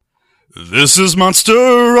This is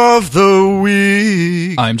Monster of the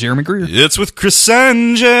Week. I'm Jeremy Greer. It's with Chris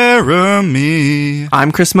and Jeremy.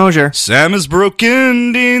 I'm Chris Mosier. Sam is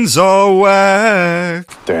broken, Dean's all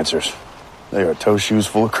whack. Dancers. They are toe shoes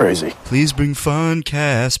full of crazy. Please bring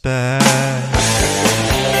Funcast back.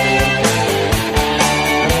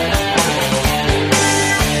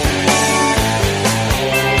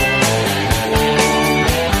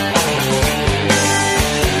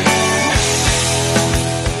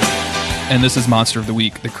 And this is Monster of the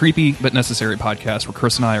Week, the creepy but necessary podcast where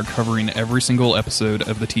Chris and I are covering every single episode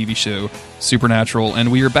of the TV show Supernatural, and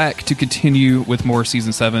we are back to continue with more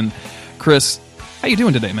Season 7. Chris, how you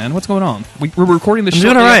doing today, man? What's going on? We're recording this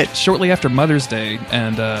shortly after Mother's Day,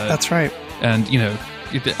 and that's right. And, you know,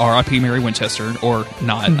 R.I.P. Mary Winchester, or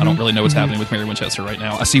not. I don't really know what's happening with Mary Winchester right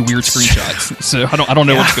now. I see weird screenshots, so I don't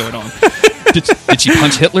know what's going on. Did she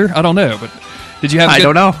punch Hitler? I don't know, but did you have? I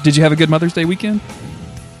don't know. Did you have a good Mother's Day weekend?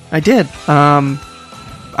 I did. I'm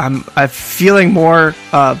feeling more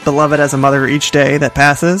beloved as a mother each day that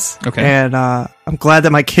passes. Okay. And I'm glad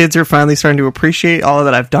that my kids are finally starting to appreciate all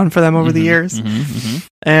that I've done for them over the years.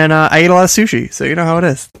 And I ate a lot of sushi, so you know how it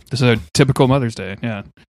is. This is a typical Mother's Day, yeah.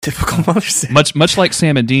 Typical Mother's Day. Much like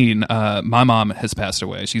Sam and Dean, my mom has passed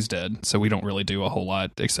away. She's dead, so we don't really do a whole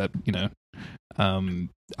lot except, you know,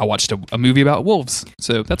 I watched a movie about wolves,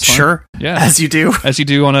 so that's fun. Sure, yeah, as you do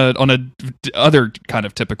on a other kind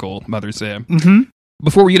of typical Mother's Day. Mm-hmm.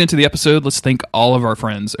 Before we get into the episode, let's thank all of our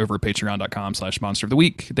friends over at patreon.com/monster of the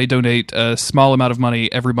week. They donate a small amount of money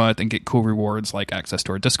every month and get cool rewards like access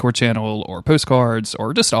to our Discord channel or postcards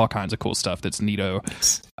or just all kinds of cool stuff that's neato.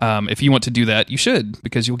 If you want to do that, you should,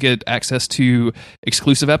 because you'll get access to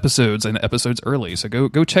exclusive episodes and episodes early. So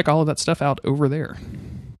go check all of that stuff out over there.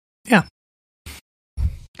 Yeah.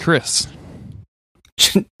 Chris.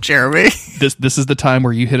 Jeremy. This is the time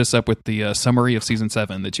where you hit us up with the summary of Season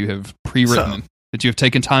 7 that you have pre-written. That you have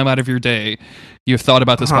taken time out of your day, you have thought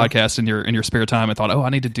about this podcast in your spare time and thought, oh, I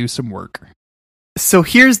need to do some work. So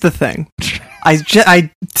here's the thing.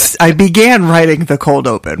 I began writing the cold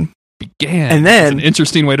open. And then... That's an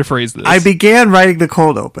interesting way to phrase this. I began writing the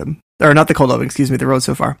cold open. Or not the cold open, excuse me, the road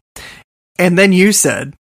so far. And then you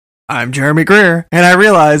said, I'm Jeremy Greer. And I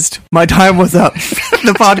realized my time was up.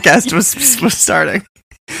 The podcast was starting.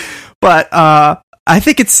 But I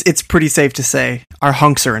think it's pretty safe to say our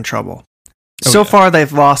hunks are in trouble. So far,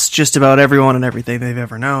 they've lost just about everyone and everything they've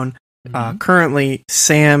ever known. Currently,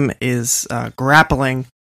 Sam is grappling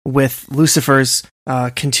with Lucifer's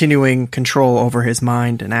continuing control over his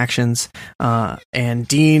mind and actions, and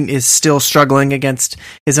Dean is still struggling against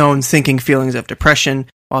his own sinking feelings of depression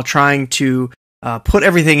while trying to put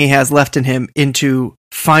everything he has left in him into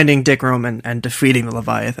finding Dick Roman and defeating the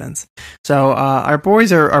Leviathans. So our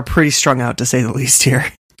boys are pretty strung out, to say the least, here.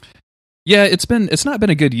 Yeah, it's not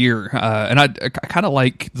been a good year, and I kind of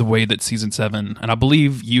like the way that Season 7, and I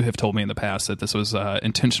believe you have told me in the past that this was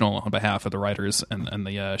intentional on behalf of the writers and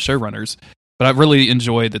the showrunners, but I've really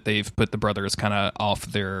enjoyed that they've put the brothers kind of off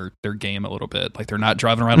their game a little bit. Like, they're not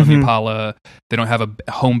driving around on the Impala, they don't have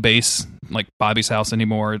a home base like Bobby's house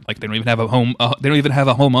anymore, like they don't even have a home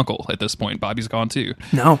uncle at this point. Bobby's gone too.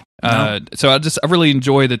 No. So I really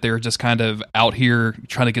enjoy that they're just kind of out here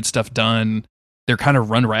trying to get stuff done. They're kind of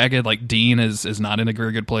run ragged. Like, Dean is not in a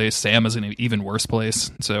very good place. Sam is in an even worse place.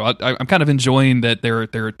 So I'm kind of enjoying that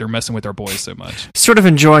they're messing with our boys so much. Sort of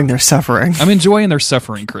enjoying their suffering. I'm enjoying their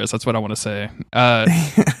suffering, Chris. That's what I want to say.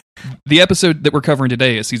 The episode that we're covering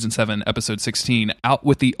today is Season 7, Episode 16, Out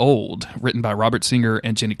with the Old, written by Robert Singer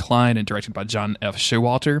and Jenny Klein and directed by John F.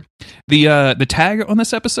 Showalter. The tag on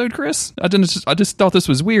this episode, Chris, I just thought this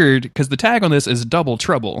was weird because the tag on this is Double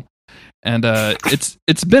Trouble. And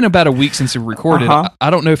it's been about a week since we recorded. I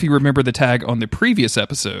don't know if you remember the tag on the previous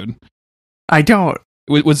episode. I don't.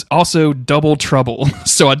 It was also Double Trouble.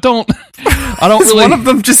 So I don't Is really. one of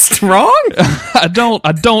them just wrong? I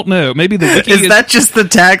don't know. Maybe the wiki is that just the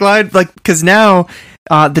tagline? Like, because now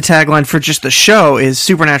the tagline for just the show is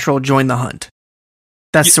Supernatural Join the Hunt.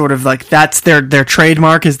 That's sort of like, that's their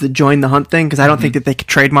trademark, is the Join the Hunt thing, because I don't think that they could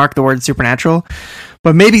trademark the word Supernatural.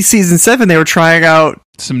 But maybe Season 7 they were trying out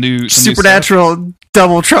some new Supernatural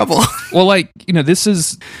Double Trouble. Well, like, you know, this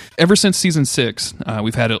is ever since Season 6,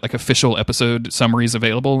 we've had like official episode summaries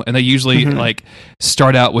available, and they usually like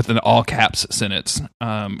start out with an all caps sentence.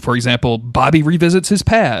 For example, Bobby revisits his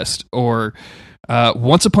past, or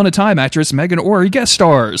once upon a time actress Megan Ory guest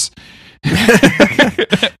stars.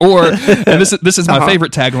 Or, and this is my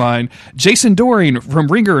favorite tagline, Jason Doring from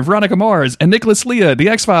Ringer and Veronica Mars and Nicholas Lea, The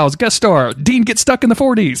X-Files guest star. Dean gets stuck in the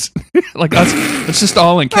 40s. Like, that's just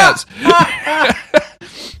all in caps.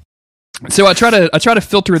 So I try to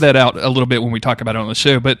filter that out a little bit when we talk about it on the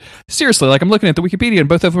show. But seriously, like I'm looking at the Wikipedia and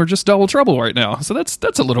both of them are just Double Trouble right now. So that's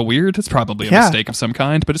a little weird. It's probably a mistake of some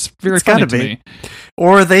kind, but it's very funny to me.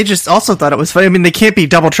 Or they just also thought it was funny. I mean, they can't be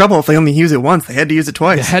Double Trouble if they only use it once. They had to use it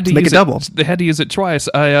twice. They had to make it double. They had to use it twice.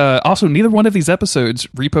 I also neither one of these episodes,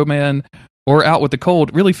 Repo Man or Out with the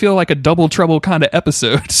Cold, really feel like a Double Trouble kind of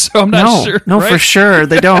episode. So I'm not sure. No, right? for sure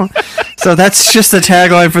they don't. So that's just the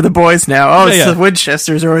tagline for the boys now. Oh, it's Yeah. the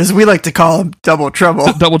Winchesters, or as we like to call them, Double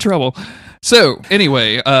Trouble. Double Trouble. So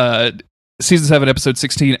anyway, season 7, episode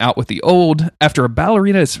 16, Out with the Old. After a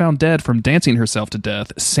ballerina is found dead from dancing herself to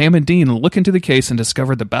death, Sam and Dean look into the case and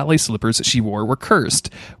discover the ballet slippers she wore were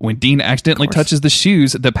cursed. When Dean accidentally touches the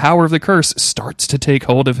shoes, the power of the curse starts to take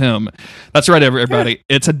hold of him. That's right, everybody.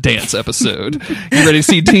 It's a dance episode. You ready to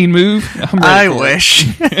see Dean move? I'm ready I for it. wish.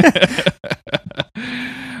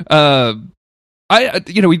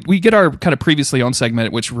 We get our kind of previously on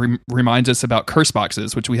segment, which reminds us about curse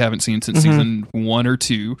boxes, which we haven't seen since season 1 or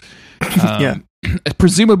 2. Yeah.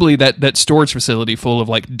 Presumably that storage facility full of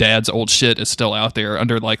like dad's old shit is still out there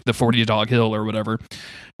under like the 40 Dog Hill or whatever.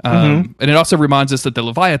 And it also reminds us that the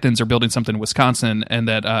Leviathans are building something in Wisconsin, and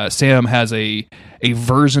that Sam has a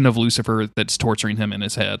version of Lucifer that's torturing him in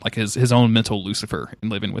his head, like his own mental Lucifer,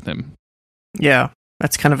 and living with him. Yeah,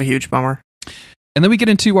 that's kind of a huge bummer. And then we get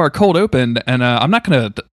into our cold open, and I'm not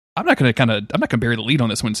gonna bury the lead on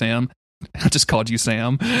this one, Sam. I just called you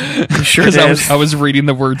Sam. You sure did. I was reading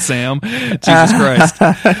the word Sam. Jesus Christ.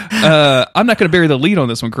 I'm not going to bury the lead on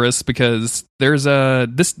this one, Chris, because there's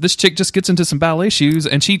this chick just gets into some ballet shoes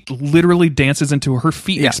and she literally dances until her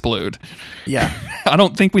feet explode. Yeah. I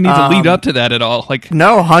don't think we need to lead up to that at all. Like,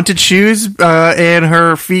 no, haunted shoes, and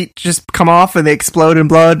her feet just come off and they explode in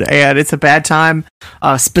blood, and it's a bad time,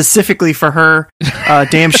 specifically for her.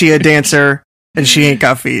 Damn, she a dancer. And she ain't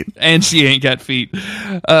got feet.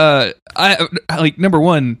 I like, number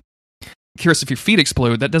one, curious, if your feet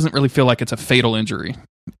explode, that doesn't really feel like it's a fatal injury.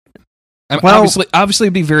 Well, obviously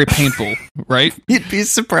it'd be very painful, right? You'd be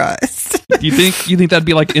surprised. You think that'd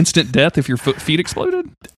be like instant death if your feet exploded?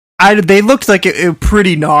 They looked like it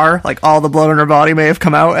pretty gnar, like all the blood on her body may have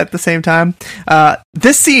come out at the same time.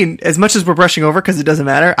 This scene, as much as we're brushing over because it doesn't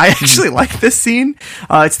matter, I actually like this scene.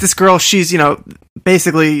 It's this girl, she's,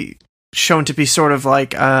 basically shown to be sort of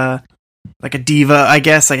like a diva, I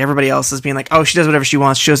guess. Like everybody else is being like, oh, she does whatever she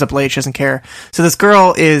wants, shows up late, she doesn't care. So this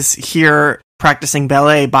girl is here practicing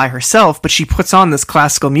ballet by herself, but she puts on this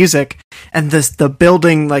classical music, and the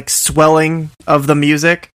building like swelling of the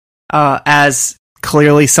music as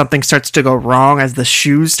clearly something starts to go wrong, as the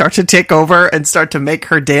shoes start to take over and start to make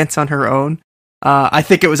her dance on her own. I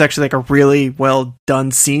think it was actually like a really well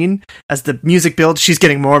done scene. As the music builds, she's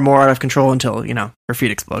getting more and more out of control until, her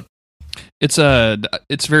feet explode. It's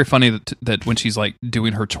very funny that when she's like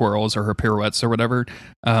doing her twirls or her pirouettes or whatever,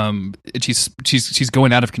 she's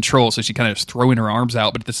going out of control, so she kind of is throwing her arms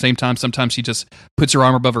out, but at the same time, sometimes she just puts her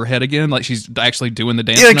arm above her head again, like she's actually doing the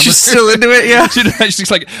dance. Yeah, like she's still into it. Yeah, she's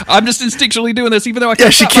like, I'm just instinctually doing this, even though I can't. Yeah,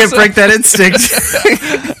 she can't break that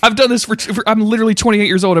instinct. I've done this for I'm literally 28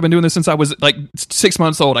 years old. I've been doing this since I was like 6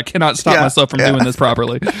 months old. I cannot stop myself from doing this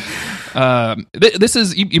properly. This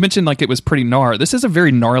is, you mentioned like it was pretty gnar. This is a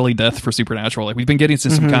very gnarly death for Supernatural. Like we've been getting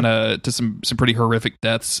to some pretty horrific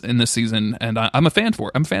deaths in this season, and I'm a fan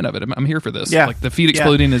of it. I'm here for this. Yeah. Like the feet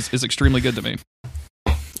exploding is extremely good to me.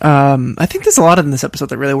 I think there's a lot in this episode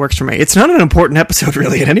that really works for me. It's not an important episode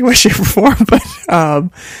really in any way, shape, or form,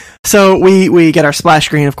 but so we get our splash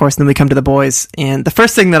screen, of course, and then we come to the boys, and the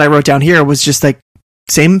first thing that I wrote down here was just like,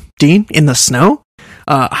 same Dean in the snow?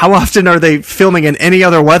 How often are they filming in any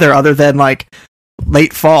other weather other than like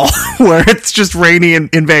late fall where it's just rainy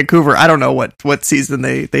in Vancouver? I don't know what season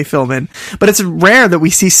they film in, but it's rare that we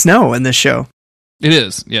see snow in this show. It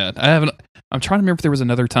is. Yeah. I'm trying to remember if there was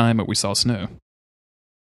another time that we saw snow.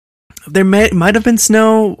 There might have been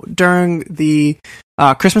snow during the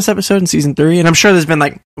Christmas episode in season 3, and I'm sure there's been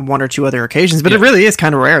like one or two other occasions, but it really is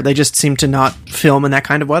kind of rare. They just seem to not film in that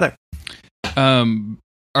kind of weather.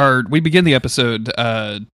 We begin the episode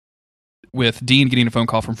with Dean getting a phone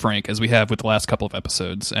call from Frank, as we have with the last couple of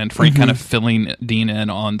episodes, and Frank kind of filling Dean in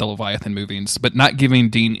on the Leviathan movies, but not giving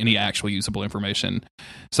Dean any actual usable information.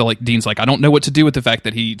 So like Dean's like, I don't know what to do with the fact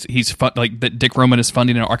that that Dick Roman is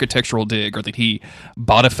funding an architectural dig, or that he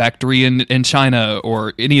bought a factory in China,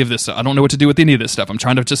 or any of this. I don't know what to do with any of this stuff. I'm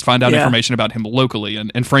trying to just find out information about him locally,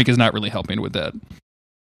 and Frank is not really helping with that.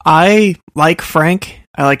 I like Frank.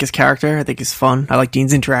 I like his character. I think he's fun. I like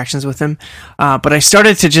Dean's interactions with him. But I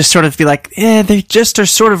started to just sort of be like, they just are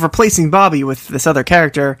sort of replacing Bobby with this other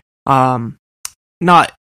character.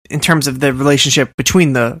 Not in terms of the relationship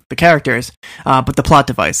between the characters, but the plot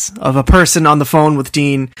device of a person on the phone with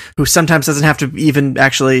Dean who sometimes doesn't have to even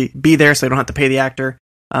actually be there, so they don't have to pay the actor.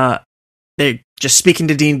 They're just speaking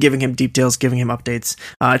to Dean, giving him details, giving him updates.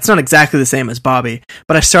 It's not exactly the same as Bobby,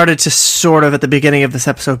 but I started to sort of, at the beginning of this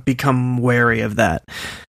episode, become wary of that.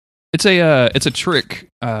 It's a trick.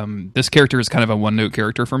 This character is kind of a one-note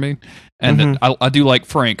character for me, and I do like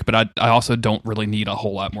Frank, but I also don't really need a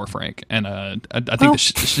whole lot more Frank. And I think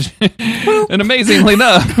and amazingly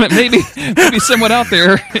enough, maybe someone out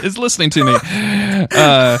there is listening to me.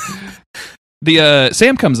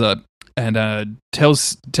 Sam comes up and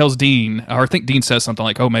tells Dean, or I think Dean says something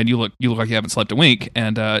like, "Oh man, you look like you haven't slept a wink."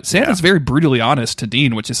 And Sam is very brutally honest to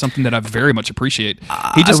Dean, which is something that I very much appreciate.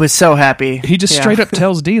 I was so happy. He just straight up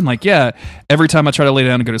tells Dean, like, "Yeah, every time I try to lay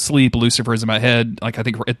down and go to sleep, Lucifer's in my head." Like, I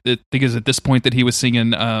think is at this point that he was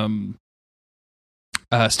singing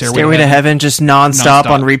Stairway to Heaven just nonstop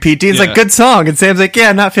on repeat. Dean's like, "Good song," and Sam's like,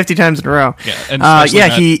 "Yeah, not 50 times in a row." Yeah, and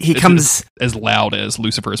he comes as loud as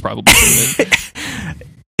Lucifer is probably singing it.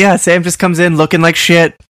 Yeah, Sam just comes in looking like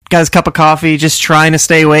shit, got his cup of coffee, just trying to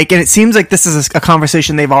stay awake. And it seems like this is a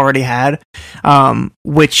conversation they've already had,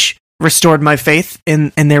 which restored my faith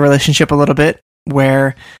in their relationship a little bit,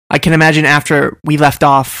 where I can imagine after we left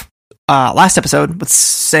off last episode with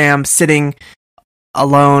Sam sitting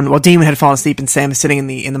alone, well, Dean had fallen asleep and Sam is sitting in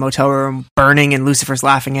the motel room burning and Lucifer's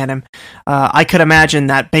laughing at him. I could imagine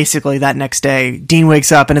that basically that next day, Dean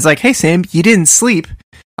wakes up and is like, "Hey, Sam, you didn't sleep."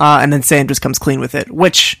 And then Sam just comes clean with it,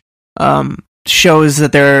 which shows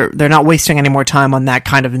that they're not wasting any more time on that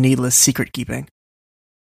kind of needless secret keeping.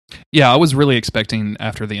 Yeah, I was really expecting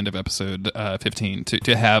after the end of episode 15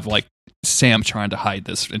 to have like Sam trying to hide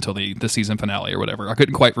this until the season finale or whatever. I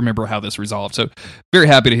couldn't quite remember how this resolved, so very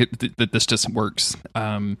happy that this just works.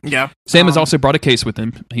 Sam has also brought a case with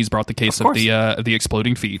him. He's brought the case of the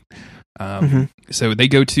exploding feet. So they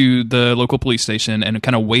go to the local police station and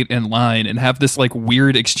kind of wait in line and have this like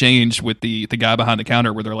weird exchange with the guy behind the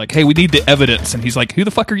counter where they're like, "Hey, we need the evidence," and he's like, "Who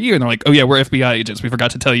the fuck are you?" And they're like, "Oh yeah, we're FBI agents. We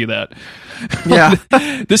forgot to tell you that." Yeah.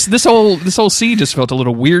 this whole scene just felt a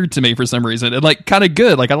little weird to me for some reason, and like kind of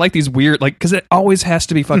good. Like I like these weird, like, because it always has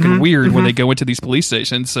to be fucking weird when they go into these police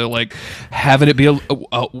stations. So like having it be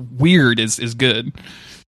a weird is good.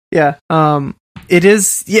 Yeah. It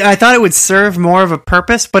is. Yeah, I thought it would serve more of a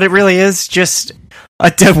purpose, but it really is just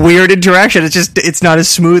a weird interaction. It's not as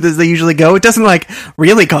smooth as they usually go. It doesn't like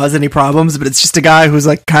really cause any problems, but it's just a guy who's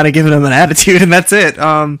like kind of giving him an attitude, and that's it.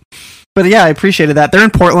 But yeah, I appreciated that. They're in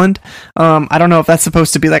Portland. I don't know if that's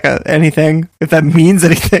supposed to be like anything, if that means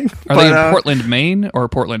anything. Are they in Portland, Maine, or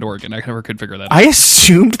Portland, Oregon? I never could figure that out. I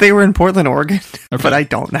assumed they were in Portland, Oregon, but I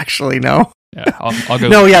don't actually know. Yeah, I'll go.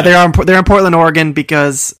 No, yeah, they're in Portland, Oregon,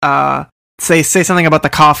 because say something about the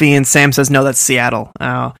coffee, and Sam says no, that's Seattle.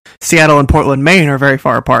 Seattle and Portland, Maine are very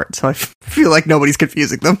far apart, so I feel like nobody's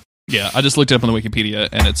confusing them. Yeah, I just looked it up on the Wikipedia,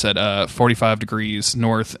 and it said 45 degrees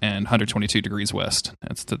north and 122 degrees west.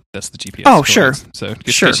 That's the GPS. Oh, sure. So, in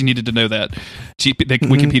case you needed to know that,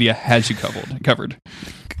 Wikipedia has you covered.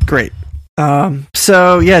 Great.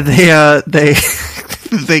 So yeah, they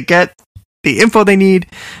they get the info they need,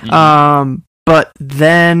 but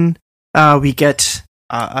then we get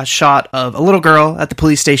a shot of a little girl at the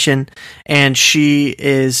police station, and she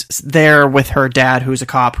is there with her dad, who's a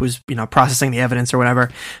cop, who's processing the evidence or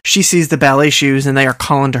whatever. She sees the ballet shoes, and they are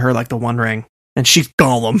calling to her like the One Ring, and she's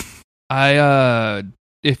Gollum.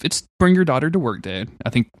 If it's Bring Your Daughter to Work Day,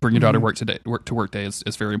 I think Bring Your Daughter to Work Day is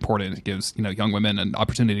very important. It gives young women an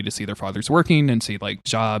opportunity to see their fathers working and see like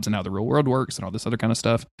jobs and how the real world works and all this other kind of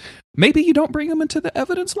stuff. Maybe you don't bring them into the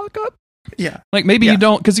evidence lockup. Yeah. Like maybe you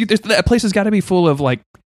don't, because that place has got to be full of like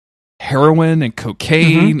heroin and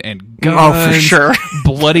cocaine and guns. Oh, for sure.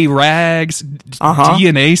 Bloody rags,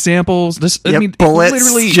 DNA samples. I mean, bullets.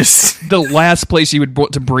 Literally just the last place you would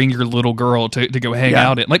want to bring your little girl to go hang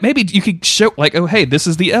out in. Like maybe you could show like, oh, hey, this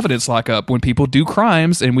is the evidence lockup. When people do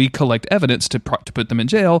crimes and we collect evidence to put them in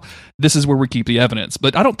jail, this is where we keep the evidence.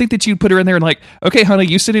 But I don't think that you'd put her in there and like, okay, honey,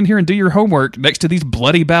 you sit in here and do your homework next to these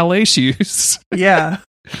bloody ballet shoes. Yeah.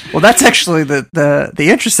 Well, that's actually the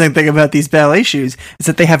interesting thing about these ballet shoes is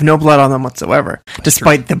that they have no blood on them whatsoever,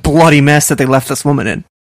 despite the bloody mess that they left this woman in.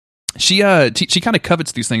 She kind of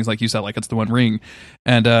covets these things, like you said, like it's the One Ring,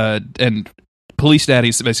 and Police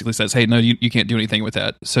Daddy basically says, hey, no, you can't do anything with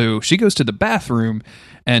that. So she goes to the bathroom,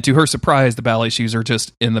 and to her surprise, the ballet shoes are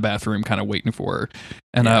just in the bathroom kind of waiting for her.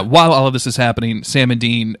 And while all of this is happening, Sam and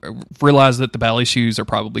Dean realize that the ballet shoes are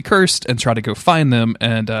probably cursed and try to go find them,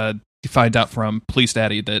 and you find out from Police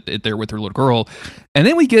Daddy that they're with her little girl. And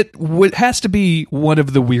then we get what has to be one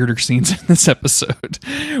of the weirder scenes in this episode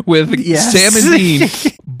with Sam and Dean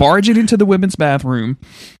barging into the women's bathroom,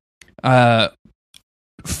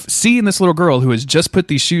 seeing this little girl who has just put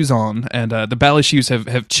these shoes on, and the ballet shoes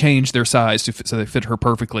have changed their size so they fit her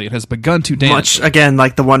perfectly, and has begun to dance. Much, again,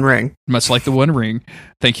 like the One Ring. Much like the One Ring.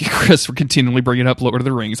 Thank you, Chris, for continually bringing up Lord of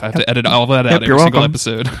the Rings. I have to edit all that out every single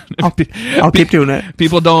episode. I'll keep doing it.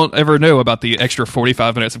 People don't ever know about the extra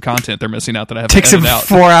 45 minutes of content they're missing out that I have Takes to edit out.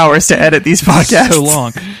 4 hours to edit these podcasts. So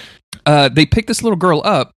long. They pick this little girl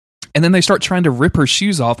up, and then they start trying to rip her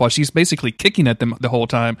shoes off while she's basically kicking at them the whole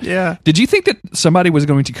time. Yeah. Did you think that somebody was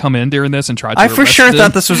going to come in during this and try to I for sure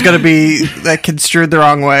thought this was going to be construed the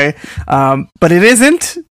wrong way, but it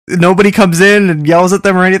isn't. Nobody comes in and yells at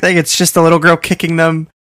them or anything. It's just a little girl kicking them,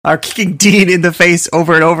 or kicking Dean in the face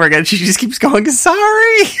over and over again. She just keeps going,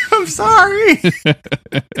 "Sorry, I'm sorry,"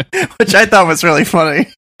 which I thought was really funny.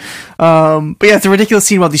 But yeah, it's a ridiculous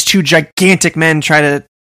scene while these two gigantic men try to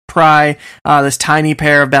pry this tiny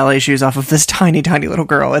pair of ballet shoes off of this tiny little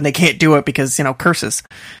girl, and they can't do it because, curses.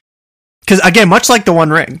 Because again, much like the One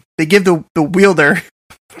Ring, they give the wielder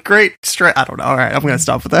great strength. I don't know. All right, I'm going to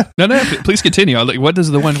stop with that. No, please continue. What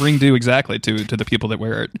does the One Ring do exactly to the people that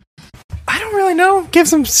wear it? I don't really know.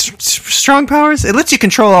 Gives them strong powers. It lets you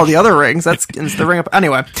control all the other rings. That's the ring.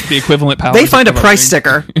 Anyway, the equivalent power. They find a price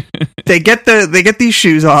sticker. They get these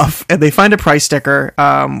shoes off, and they find a price sticker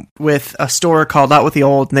with a store called Out with the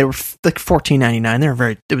Old, and they were like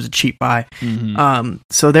 $14.99. It was a cheap buy. Mm-hmm.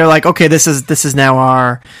 So they're like, okay, this is now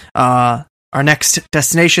our next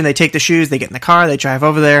destination. They take the shoes, they get in the car, they drive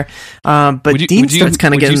over there. But Dean starts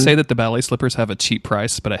kind of getting. Would you say that the ballet slippers have a cheap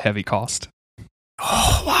price but a heavy cost?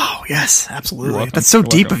 Oh wow! Yes, absolutely. That's so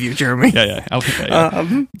deep of you, Jeremy. Yeah.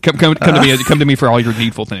 Come to me for all your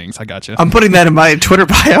needful things. I got you. I'm putting that in my Twitter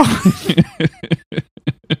bio.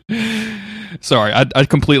 Sorry, I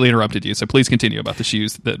completely interrupted you. So please continue about the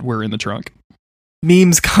shoes that were in the trunk.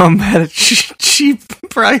 Memes come at a cheap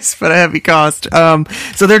price but a heavy cost.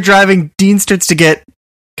 So they're driving. Dean starts to get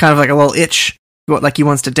kind of like a little itch, like he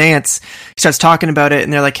wants to dance. He starts talking about it,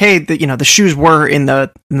 and they're like, "Hey, the shoes were in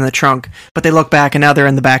the trunk, but they look back, and now they're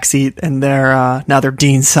in the back seat, and they're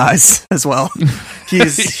Dean's size as well."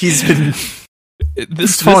 He's been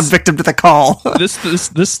fallen victim to the call.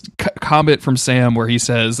 this comment from Sam where he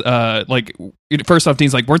says, first off,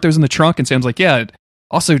 Dean's like, "Weren't those in the trunk?" And Sam's like, "Yeah."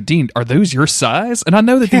 Also, Dean, are those your size? And I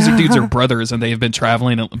know that these dudes are brothers and they have been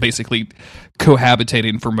traveling and basically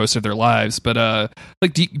cohabitating for most of their lives. But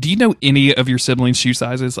do you know any of your siblings' shoe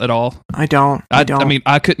sizes at all? I don't. I mean,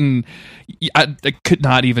 I could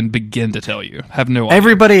not even begin to tell you. I have no idea.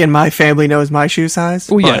 Everybody in my family knows my shoe size.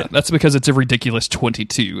 Well, yeah, that's because it's a ridiculous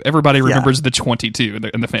 22. Everybody remembers the 22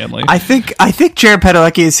 in the family. I think Jared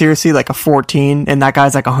Padalecki is seriously like a 14, and that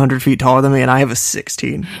guy's like 100 feet taller than me, and I have a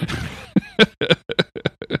 16.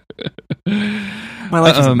 My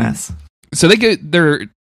life is a mess. So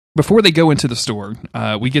before they go into the store,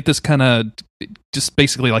 we get this kind of just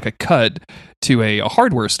basically like a cut to a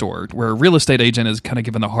hardware store where a real estate agent is kind of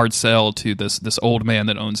giving the hard sell to this old man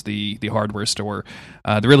that owns the hardware store.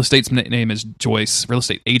 The real estate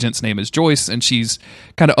agent's name is Joyce, and she's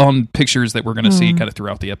kind of on pictures that we're going to see kind of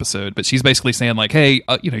throughout the episode. But she's basically saying like, "Hey,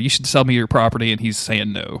 you should sell me your property," and he's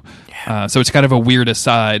saying no. Yeah. So it's kind of a weird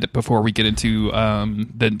aside before we get into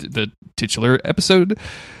the titular episode.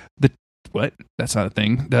 What? That's not a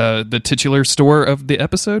thing. The titular store of the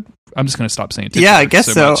episode. I'm just going to stop saying titular. Yeah, I guess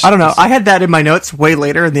so. I don't know. I had that in my notes way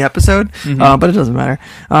later in the episode, but it doesn't matter.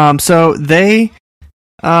 So they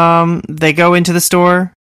go into the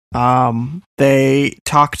store. They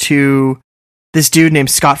talk to this dude named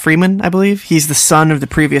Scott Freeman, I believe. He's the son of the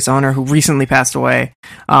previous owner who recently passed away.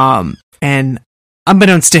 And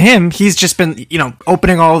unbeknownst to him, he's just been,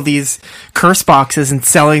 opening all of these curse boxes and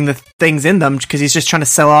selling the things in them because he's just trying to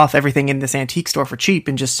sell off everything in this antique store for cheap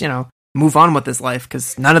and just, move on with his life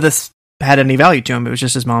because none of this had any value to him. It was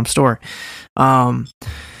just his mom's store. And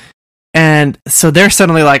so they're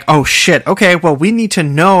suddenly like, oh shit, okay, well, we need to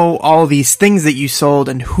know all these things that you sold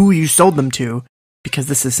and who you sold them to because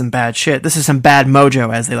this is some bad shit. This is some bad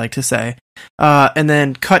mojo, as they like to say. And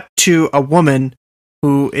then cut to a woman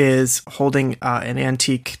who is holding an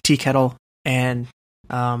antique tea kettle, and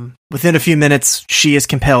within a few minutes, she is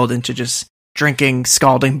compelled into just drinking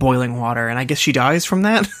scalding, boiling water, and I guess she dies from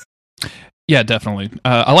that? Yeah, definitely.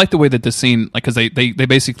 I like the way that this scene, like, because they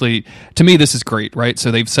basically, to me, this is great, right?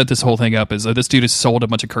 So they've set this whole thing up as this dude has sold a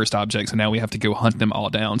bunch of cursed objects, and now we have to go hunt them all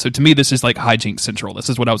down. So to me, this is like hijinks central. This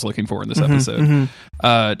is what I was looking for in this episode.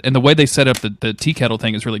 And the way they set up the tea kettle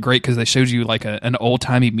thing is really great because they showed you like an old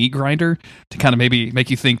timey meat grinder to kind of maybe make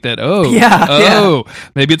you think that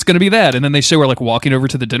maybe it's going to be that, and then they show her like walking over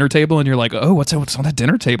to the dinner table, and you're like, oh, what's on that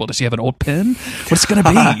dinner table? Does she have an old pen? What's it going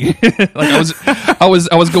to be? Like I was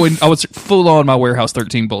full on my Warehouse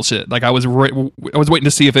 13 bullshit. Like I was waiting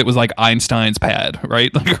to see if it was like Einstein's pad,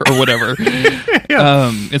 right? Like, or whatever.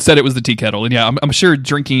 Instead it was the tea kettle. And yeah, I'm sure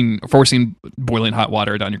forcing boiling hot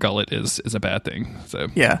water down your gullet is a bad thing. So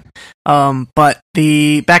yeah. But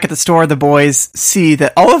back at the store, the boys see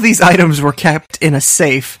that all of these items were kept in a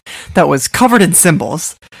safe that was covered in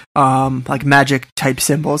symbols, like magic type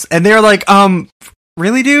symbols. And they're like,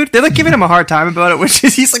 really, dude? They're like giving him a hard time about it, which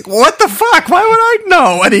is, he's like, what the fuck? Why would I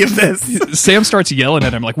know any of this? Sam starts yelling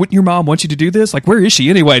at him, like, wouldn't your mom want you to do this? Like, where is she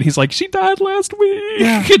anyway? And he's like, she died last week.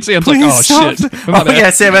 Yeah. And Sam's like, oh, stop.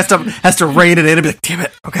 shit. Sam has to rein it in and be like, damn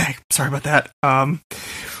it. Okay, sorry about that.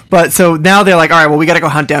 But so now they're like, all right, well, we got to go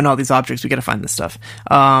hunt down all these objects. We got to find this stuff.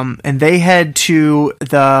 And they head to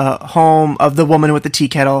the home of the woman with the tea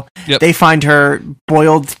kettle. Yep. They find her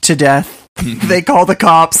boiled to death. They call the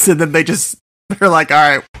cops, and then they're like, all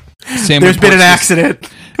right, there's been an accident.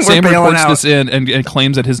 Sam reports this in and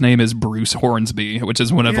claims that his name is Bruce Hornsby, which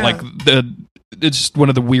is one of it's just one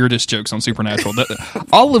of the weirdest jokes on Supernatural.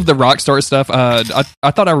 All of the Rockstar stuff, I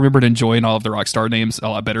thought I remembered enjoying all of the Rockstar names a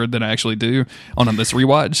lot better than I actually do on this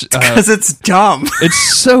rewatch. Because it's dumb. It's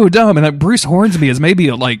so dumb. And Bruce Hornsby is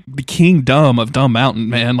maybe like the king dumb of Dumb Mountain,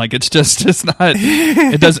 man. Like it's not,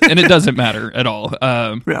 it doesn't matter at all.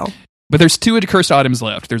 No. But there's two cursed items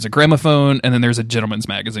left. There's a gramophone, and then there's a gentleman's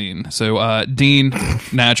magazine. So Dean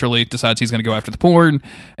naturally decides he's going to go after the porn,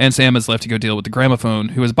 and Sam is left to go deal with the gramophone,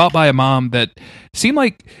 who was bought by a mom that seemed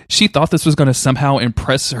like she thought this was going to somehow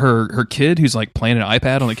impress her kid, who's like playing an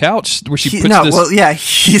iPad on the couch, where she puts this. Well, yeah,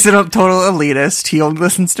 he's a total elitist. He only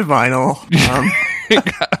listens to vinyl.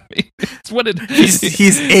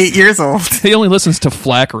 He's 8 years old. He only listens to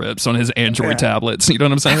FLAC rips on his Android tablets. You know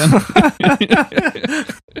what I'm saying?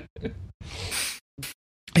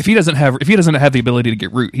 If he doesn't have the ability to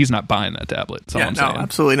get root, he's not buying that tablet. That's all I'm saying.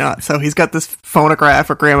 Absolutely not. So he's got this phonograph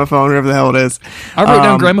or gramophone, whatever the hell it is. I wrote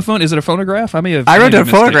down gramophone. Is it a phonograph? I wrote down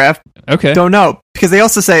phonograph. Okay. Don't know, because they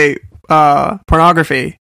also say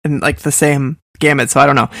pornography in like the same gamut. So I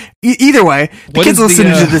don't know. Either way, the kids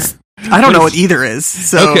listening to this. I don't know what either is.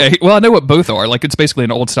 So. Okay, well, I know what both are. Like, it's basically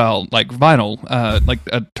an old style, like vinyl, like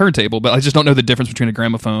a turntable, but I just don't know the difference between a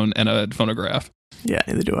gramophone and a phonograph. Yeah,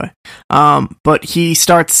 neither do I. But he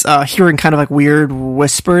starts hearing kind of like weird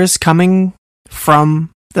whispers coming from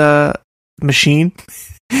the machine,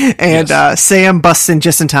 and Sam busts in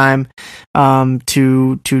just in time to.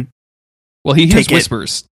 Well, he hears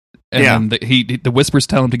whispers. And then the whispers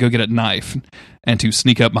tell him to go get a knife and to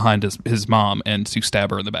sneak up behind his mom and to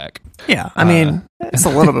stab her in the back. Yeah, I mean, it's a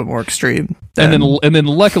little bit more extreme. And then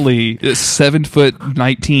luckily,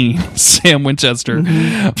 7'19" Sam Winchester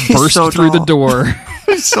bursts through the door.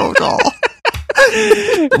 He's so tall.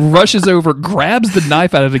 Rushes over, grabs the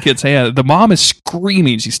knife out of the kid's hand. The mom is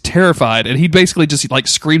screaming. She's terrified. And he basically just like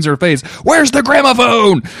screams in her face, "Where's the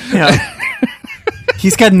gramophone?" Yeah.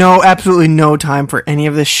 He's got absolutely no time for any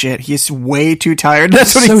of this shit. He's way too tired.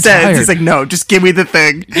 That's what he says. Tired. He's like, no, just give me the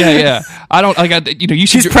thing. Yeah. I don't, you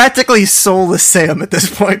should. He's practically soulless Sam at this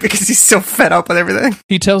point because he's so fed up with everything.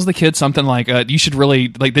 He tells the kid something like, you should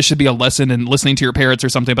really, like, this should be a lesson in listening to your parents or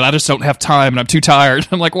something, but I just don't have time and I'm too tired.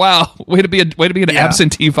 I'm like, wow, way to be an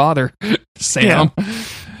absentee father, Sam. Yeah.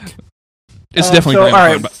 It's definitely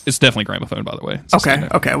gramophone. Right. It's definitely gramophone, by the way. Okay.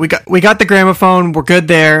 We got the gramophone. We're good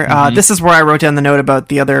there. This is where I wrote down the note about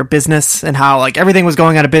the other business and how like everything was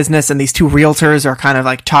going out of business, and these two realtors are kind of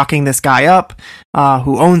like talking this guy up,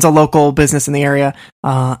 who owns a local business in the area,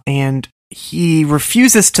 and he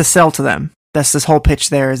refuses to sell to them. That's this whole pitch.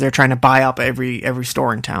 There is they're trying to buy up every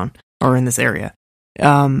store in town or in this area.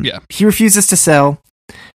 He refuses to sell.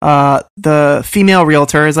 The female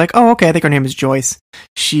realtor is like, oh, okay, I think her name is Joyce.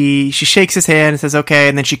 She shakes his hand and says, okay,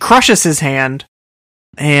 and then she crushes his hand,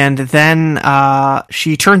 and then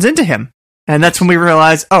she turns into him. And that's when we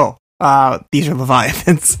realize, these are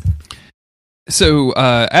Leviathans. So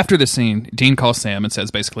after this scene, Dean calls Sam and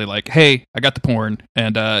says basically like, hey, I got the porn,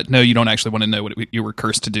 and no, you don't actually want to know what you were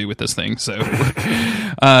cursed to do with this thing. So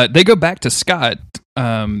they go back to Scott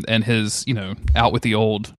and his, out with the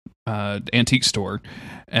old antique store,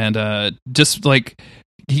 and just like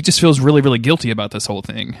he just feels really, really guilty about this whole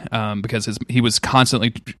thing because he was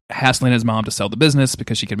constantly hassling his mom to sell the business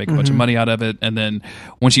because she could make a bunch of money out of it. And then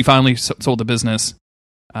when she finally sold the business,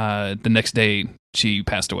 the next day she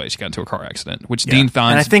passed away. She got into a car accident, which Dean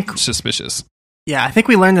finds suspicious. Yeah, I think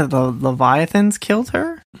we learned that the Leviathans killed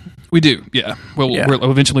her. We do, yeah. We'll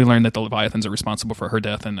eventually learn that the Leviathans are responsible for her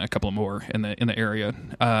death and a couple more in the area.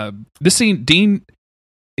 This scene, Dean,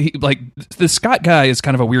 the Scott guy is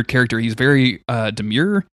kind of a weird character. He's very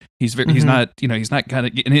demure. He's not kind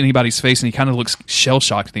of in anybody's face, and he kind of looks shell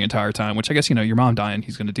shocked the entire time. Which I guess your mom dying,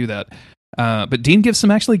 he's going to do that. But Dean gives some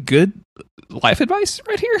actually good life advice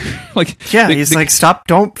right here. He's like, stop,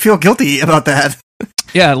 don't feel guilty about that.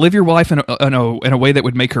 Yeah, live your life in a way that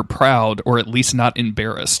would make her proud, or at least not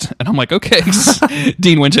embarrassed. And I'm like, okay,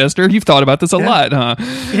 Dean Winchester, you've thought about this a lot, huh?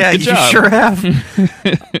 Yeah, Good job. You sure have.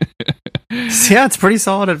 Yeah, it's pretty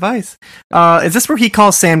solid advice. Is this where he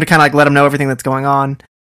calls Sam to kind of like let him know everything that's going on?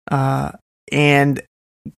 And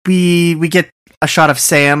we get a shot of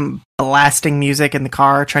Sam blasting music in the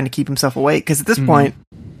car, trying to keep himself awake, because at this point,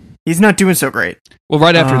 he's not doing so great. Well,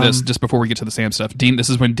 right after this, just before we get to the Sam stuff, this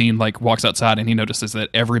is when Dean walks outside and he notices that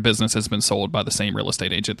every business has been sold by the same real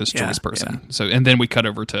estate agent, this Joyce person. Yeah. So, and then we cut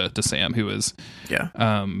over to Sam, who is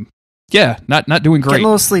not doing great, getting a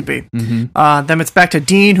little sleepy. Then it's back to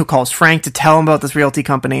Dean, who calls Frank to tell him about this realty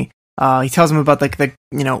company. He tells him about the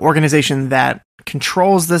organization that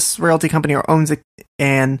controls this realty company or owns it,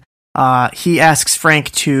 and he asks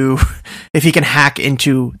Frank if he can hack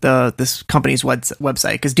into this company's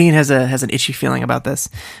website, because Dean has an itchy feeling about this.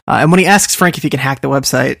 And when he asks Frank if he can hack the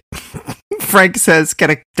website, Frank says,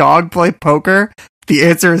 "Can a dog play poker?" The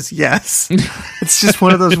answer is yes. It's just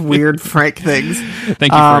one of those weird Frank things.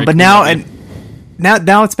 Thank you, Frank. But now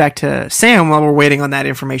it's back to Sam while we're waiting on that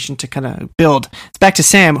information to kind of build. It's back to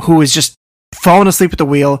Sam, who is just falling asleep at the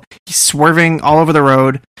wheel. He's swerving all over the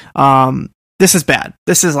road. This is bad.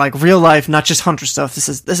 This is like real life, not just Hunter stuff. This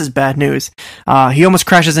is bad news. He almost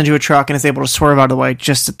crashes into a truck and is able to swerve out of the way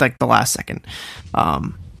just at the last second.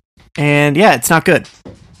 And yeah, it's not good.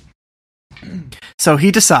 So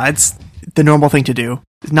he decides the normal thing to do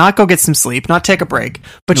is not go get some sleep, not take a break,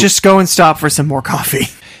 but just go and stop for some more coffee.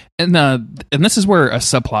 And this is where a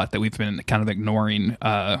subplot that we've been kind of ignoring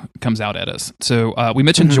comes out at us. So we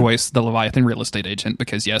mentioned Joyce, the Leviathan real estate agent,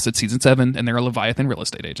 because yes, it's season 7, and there are Leviathan real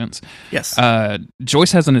estate agents. Yes.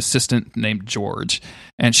 Joyce has an assistant named George,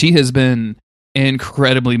 and she has been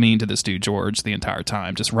incredibly mean to this dude George the entire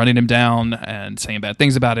time, just running him down and saying bad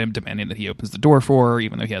things about him, demanding that he opens the door for her,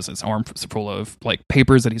 even though he has his arm full of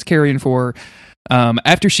papers that he's carrying for.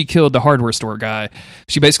 After she killed the hardware store guy,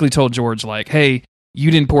 she basically told George, hey, you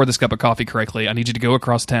didn't pour this cup of coffee correctly. I need you to go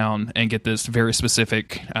across town and get this very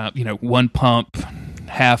specific, 1 pump,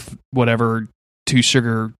 half whatever, 2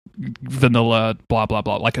 sugar, vanilla, blah, blah,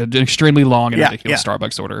 blah, like an extremely long and ridiculous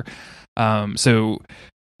Starbucks order. So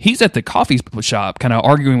he's at the coffee shop kind of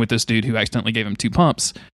arguing with this dude who accidentally gave him 2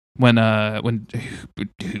 pumps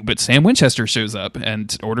but Sam Winchester shows up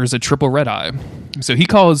and orders a triple red eye. So he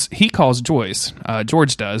calls Joyce,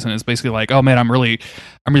 George does, and is basically like, "Oh man, I'm really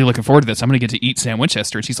looking forward to this. I'm going to get to eat Sam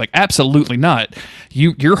Winchester." And she's like, "Absolutely not.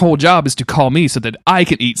 Your whole job is to call me so that I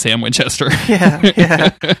can eat Sam Winchester."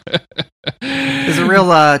 Yeah. There's a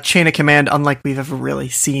real chain of command unlike we've ever really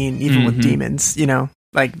seen, even with demons.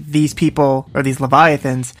 These people, or these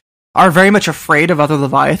Leviathans, are very much afraid of other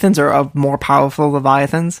Leviathans, or of more powerful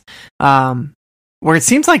Leviathans. Where it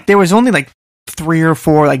seems like there was only 3 or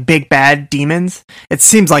 4 big bad demons. It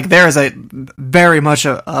seems like there is a very much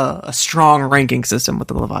a strong ranking system with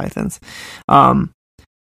the Leviathans. I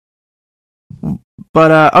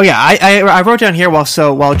wrote down here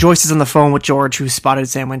while Joyce is on the phone with George, who spotted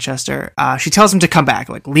Sam Winchester, she tells him to come back,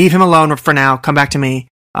 leave him alone for now, come back to me.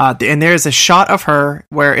 And there's a shot of her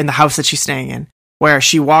in the house that she's staying in, where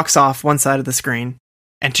she walks off one side of the screen,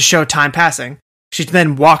 and to show time passing, she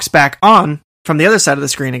then walks back on from the other side of the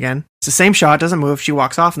screen again. It's the same shot, doesn't move. She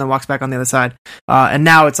walks off and then walks back on the other side. And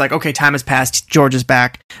now it's okay, time has passed, George is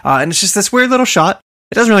back. And it's just this weird little shot.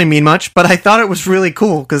 It doesn't really mean much, but I thought it was really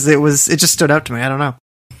cool because it just stood out to me. I don't know.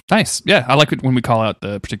 Nice. Yeah, I like it when we call out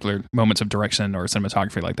the particular moments of direction or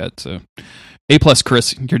cinematography like that. So A+,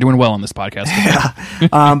 Chris, you're doing well on this podcast. Yeah.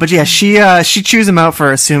 But yeah, she chews him out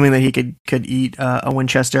for assuming that he could eat a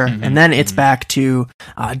Winchester. And then it's back to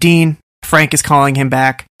Dean. Frank is calling him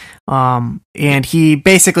back. And he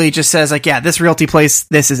basically just says this realty place,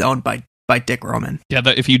 this is owned by Dick Roman. Yeah,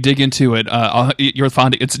 if you dig into it, you'll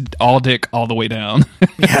find it's all Dick all the way down.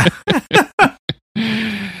 Yeah.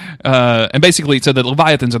 And basically, so the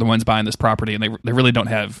Leviathans are the ones buying this property, and they really don't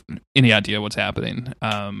have any idea what's happening.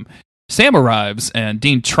 Sam arrives, and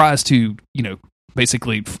Dean tries to,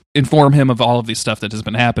 basically inform him of all of this stuff that has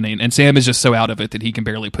been happening. And Sam is just so out of it that he can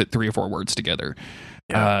barely put 3 or 4 words together.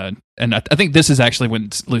 Yeah. And I think this is actually when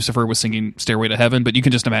Lucifer was singing Stairway to Heaven, but you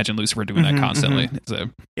can just imagine Lucifer doing that constantly. So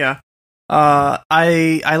yeah.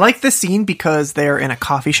 I like this scene because they're in a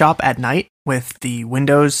coffee shop at night with the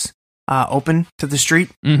windows open to the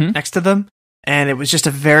street next to them. And it was just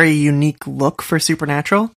a very unique look for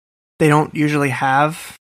Supernatural. They don't usually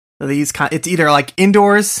have these it's either like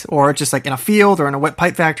indoors or just like in a field or in a wet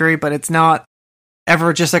pipe factory, but it's not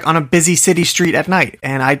ever just like on a busy city street at night.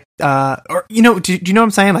 And do you know what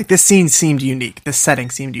I'm saying? Like this scene seemed unique. This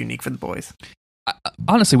setting seemed unique for the boys.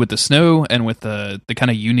 Honestly, with the snow and with the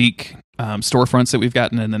kind of unique storefronts that we've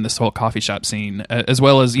gotten, and then this whole coffee shop scene, as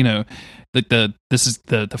well as, the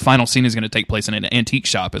final scene is going to take place in an antique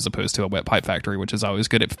shop as opposed to a wet pipe factory, which is always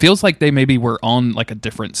good. It feels like they maybe were on like a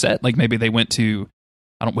different set. Like maybe they went to,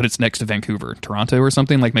 what it's next to Vancouver, Toronto or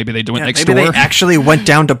something. Like maybe they went next door. Maybe they actually went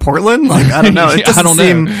down to Portland. Like I don't know. It doesn't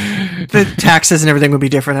seem the taxes and everything would be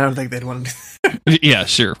different. I don't think they'd want to do that. Yeah,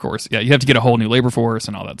 sure, of course. Yeah, you have to get a whole new labor force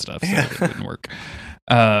and all that stuff. So it wouldn't work.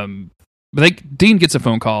 But Dean gets a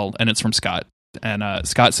phone call and it's from Scott. And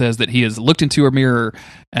Scott says that he has looked into a mirror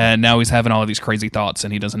and now he's having all of these crazy thoughts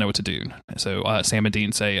and he doesn't know what to do. So Sam and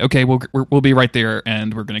Dean say, okay, we'll be right there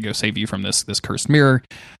and we're going to go save you from this cursed mirror.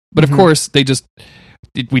 But of course, they just...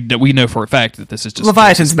 We know for a fact that this is just...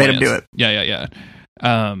 Leviathan's made him do it. Yeah.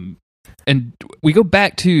 And we go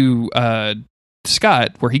back to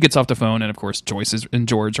Scott, where he gets off the phone, and of course Joyce and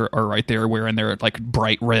George are right there wearing their like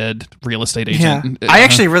bright red real estate agent. Yeah. I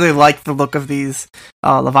actually really liked the look of these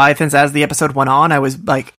Leviathans as the episode went on. I was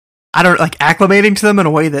like, acclimating to them in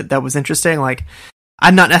a way that was interesting. Like,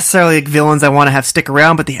 I'm not necessarily like villains I want to have stick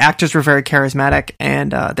around, but the actors were very charismatic,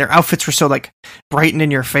 and their outfits were so like bright and in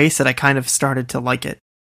your face that I kind of started to like it.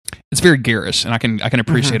 It's very garish, and I can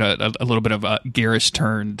appreciate a little bit of a garish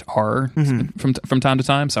turned horror from time to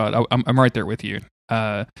time. So I'm right there with you.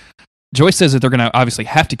 Joyce says that they're going to obviously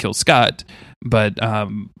have to kill Scott, but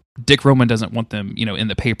Dick Roman doesn't want them, in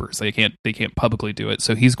the papers. They can't publicly do it.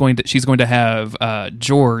 So she's going to have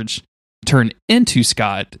George turn into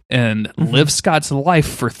Scott and live Scott's life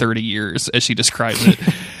for 30 years, as she describes it.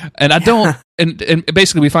 And I don't, and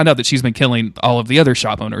basically we find out that she's been killing all of the other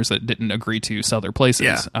shop owners that didn't agree to sell their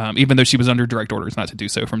places, even though she was under direct orders not to do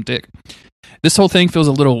so from Dick. This whole thing feels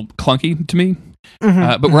a little clunky to me,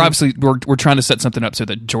 but we're obviously we're trying to set something up so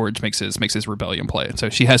that George makes his rebellion play. So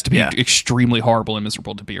she has to be extremely horrible and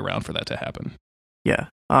miserable to be around for that to happen. Yeah.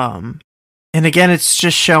 And again, it's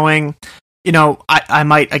just showing. I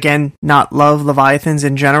might, again, not love Leviathans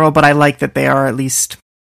in general, but I like that they are at least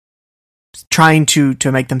trying to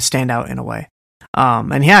make them stand out in a way.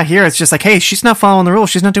 And yeah, here it's just like, hey, she's not following the rules.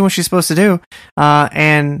 She's not doing what she's supposed to do.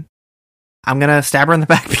 And I'm going to stab her in the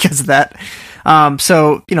back because of that.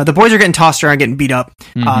 So, the boys are getting tossed around, getting beat up.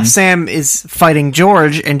 Sam is fighting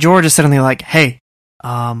George, and George is suddenly like, hey,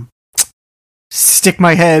 stick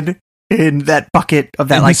my head in that bucket of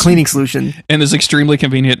that cleaning solution, and this extremely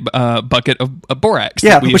convenient bucket of borax.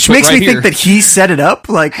 Yeah, which makes me think that he set it up.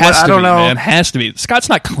 Like, I don't know, man. Has to be. Scott's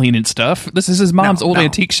not cleaning stuff. This is his mom's old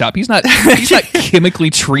antique shop. He's not chemically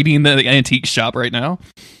treating the antique shop right now.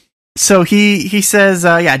 So he says,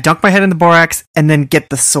 dunk my head in the borax and then get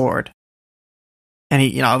the sword. And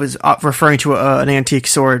he, I was referring to an antique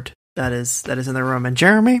sword that is in the room. And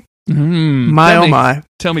Jeremy, my,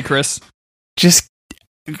 tell me, Chris, just.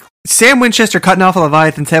 Sam Winchester cutting off a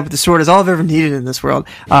Leviathan's head with the sword is all I've ever needed in this world.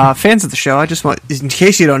 Fans of the show, I just want, in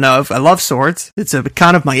case you don't know, I love swords. It's a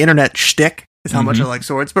kind of my internet shtick, is how much I like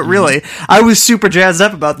swords. But really, I was super jazzed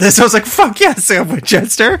up about this. I was like, fuck yeah, Sam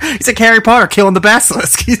Winchester. He's like Harry Potter killing the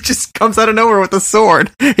basilisk. He just comes out of nowhere with a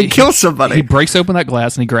sword and kills somebody. He breaks open that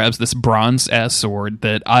glass and he grabs this bronze-ass sword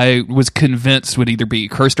that I was convinced would either be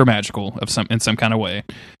cursed or magical in some kind of way.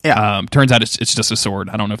 Yeah. Turns out it's just a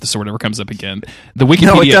sword. I don't know if the sword ever comes up again. The Wikipedia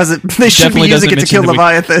no, it doesn't. They should be using it to kill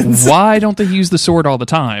Leviathans. Why don't they use the sword all the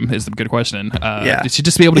time is the good question. They should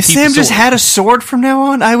just be able to keep Sam the sword. Just had a sword from now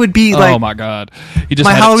on, I would be like... Oh my god. He just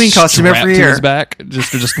my had Halloween costume every year. To his back,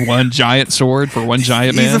 just one giant sword for one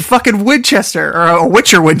giant man. He's a fucking Winchester, or a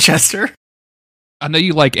Witcher Winchester. I know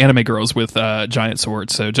you like anime girls with giant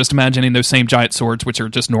swords, so just imagining those same giant swords, which are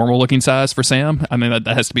just normal looking size for Sam. I mean, that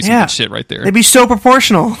has to be some good shit right there. They'd be so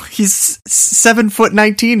proportional. He's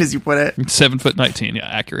 7'19", as you put it. 7'19", yeah,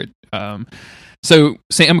 accurate. So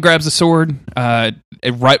Sam grabs the sword.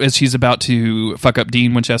 Right as she's about to fuck up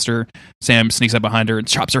Dean Winchester, Sam sneaks up behind her and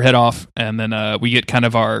chops her head off. And then we get kind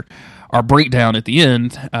of our breakdown at the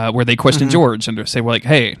end where they question George and they say, well, like,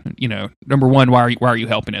 hey, number one, why are you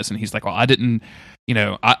helping us? And he's like, well, I didn't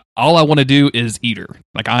all I want to do is eat her.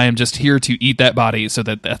 Like, I am just here to eat that body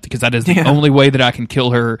because that is the only way that I can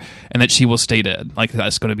kill her and that she will stay dead. Like,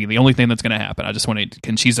 that's going to be the only thing that's going to happen. I just want to,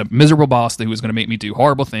 and she's a miserable boss who is going to make me do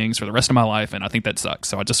horrible things for the rest of my life. And I think that sucks.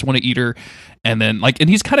 So I just want to eat her. And then and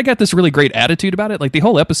he's kind of got this really great attitude about it. Like, the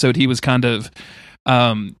whole episode, he was kind of a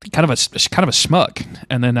schmuck.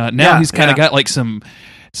 And then now he's kind of got like some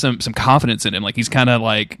confidence in him. Like, he's kind of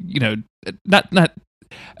like, not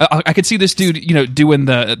I could see this dude, doing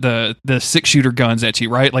the 6-shooter guns at you,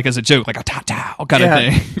 right? Like, as a joke, like a ta-ta kind of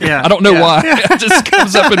thing. Yeah. I don't know why. It just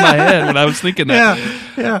comes up in my head when I was thinking that.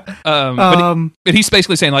 But he's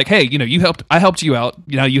basically saying, like, hey, I helped you out.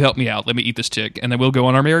 You helped me out. Let me eat this chick, and then we'll go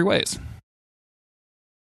on our merry ways.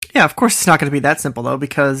 Yeah, of course it's not going to be that simple, though,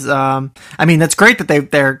 because, that's great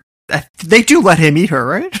that they do let him eat her,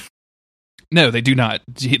 right? No, they do not.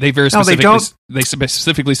 They very specifically they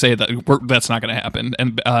specifically say that that's not going to happen,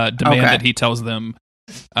 and demand that he tells them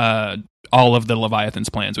all of the Leviathan's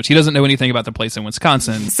plans, which he doesn't know anything about the place in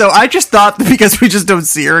Wisconsin. So I just thought, because we just don't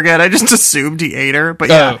see her again, I just assumed he ate her. But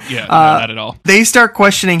no, not at all. They start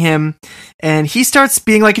questioning him, and he starts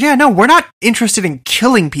being like, "Yeah, no, we're not interested in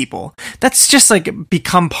killing people. That's just like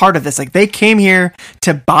become part of this. Like, they came here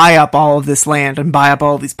to buy up all of this land and buy up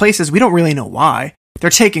all of these places. We don't really know why they're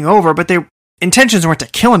taking over, but their intentions weren't to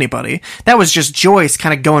kill anybody. That was just Joyce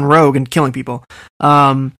kind of going rogue and killing people.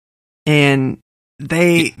 And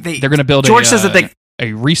they're going to build George says that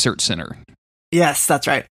a research center. Yes, that's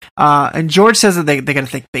right. And George says that they're going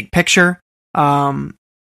to think big picture.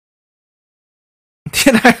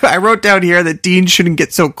 And I wrote down here that Dean shouldn't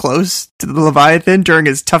get so close to the Leviathan during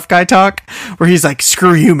his tough guy talk, where he's like,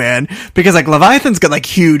 "Screw you, man," because like Leviathan's got like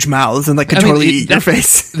huge mouths and like can totally eat your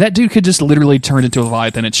face. That dude could just literally turn into a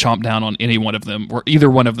Leviathan and chomp down on any one of them, or either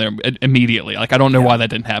one of them immediately. Like, I don't know why that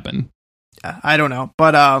didn't happen. I don't know,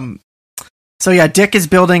 but so yeah, Dick is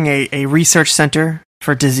building a research center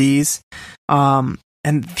for disease, and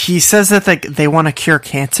he says that they want to cure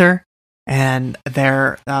cancer, and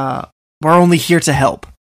we're only here to help.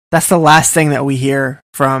 That's the last thing that we hear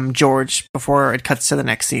from George before it cuts to the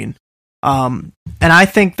next scene. And I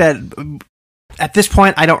think that at this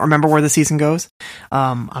point, I don't remember where the season goes.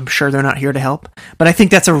 I'm sure they're not here to help, but I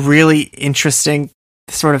think that's a really interesting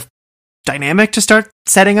sort of dynamic to start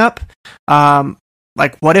setting up.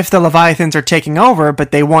 Like, what if the Leviathans are taking over,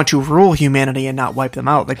 but they want to rule humanity and not wipe them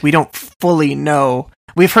out? Like, we don't fully know.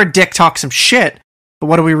 We've heard Dick talk some shit, but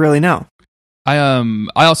what do we really know? I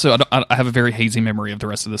have a very hazy memory of the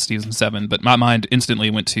rest of the season 7, but my mind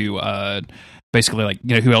instantly went to basically, like,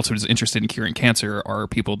 who else was interested in curing cancer are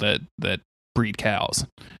people that breed cows,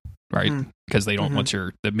 right? Because they don't want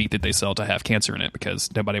the meat that they sell to have cancer in it, because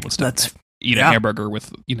nobody wants to eat a hamburger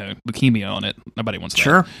with leukemia on it. Nobody wants that.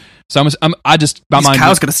 Sure. So my mind.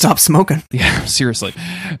 Cow's gonna stop smoking. Yeah, seriously.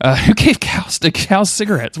 Who gave cows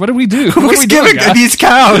cigarettes? What did we do? Who's giving these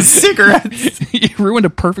cows cigarettes? You ruined a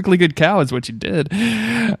perfectly good cow, is what you did.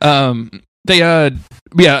 That's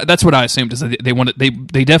what I assumed, is that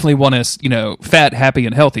they definitely want us, fat, happy,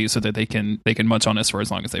 and healthy, so that they can munch on us for as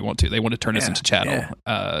long as they want to. They want to turn us into chattel.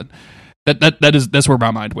 Yeah. That's where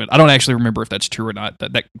my mind went. I don't actually remember if that's true or not.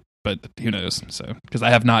 But who knows? So, because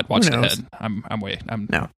I have not watched ahead.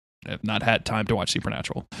 I've not had time to watch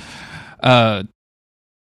Supernatural. So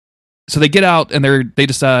they get out and they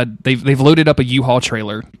decide they've loaded up a U-Haul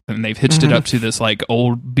trailer and they've hitched it up to this like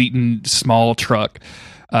old beaten small truck.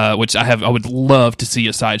 Which I would love to see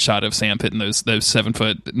a side shot of Sam putting those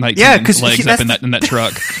 7'19" legs up in that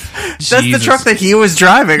truck. That's the truck that he was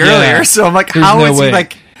driving earlier. So I'm like, how is he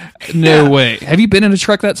like? No way. Have you been in a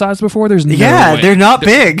truck that size before? There's no way. They're not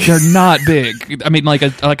big. They're not big. I mean, like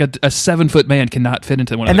a 7-foot man cannot fit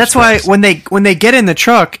into one of those. And that's trucks. why when they get in the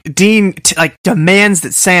truck, Dean demands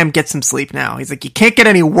that Sam get some sleep now. He's like, you can't get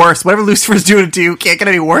any worse. Whatever Lucifer's doing to you can't get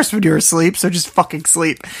any worse when you're asleep. So just fucking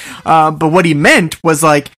sleep. But what he meant was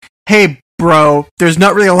like, hey, bro, there's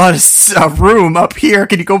not really a lot of room up here.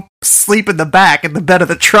 Can you go sleep in the back in the bed of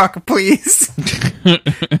the truck, please?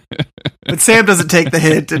 But Sam doesn't take the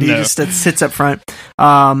hint, and he just sits up front.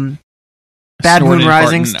 Bad Moon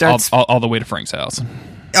Rising starts all the way to Frank's house.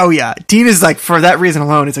 Oh yeah, Dean is like, for that reason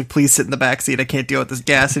alone, he's like, please sit in the back seat. I can't deal with this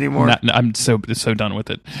gas anymore. I'm so done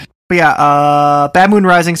with it. But yeah, Bad Moon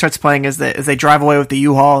Rising starts playing as they drive away with the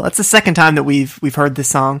U-Haul. That's the second time that we've heard this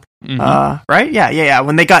song, right? Yeah.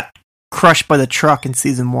 When they got crushed by the truck in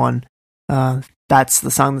season 1, that's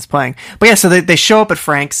the song that's playing. But yeah, so they show up at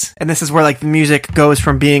Frank's, and this is where like the music goes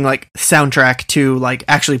from being like soundtrack to like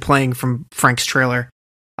actually playing from Frank's trailer,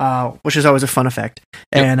 which is always a fun effect.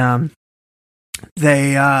 Yep. And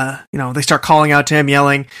they they start calling out to him,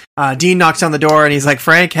 yelling. Dean knocks on the door and he's like,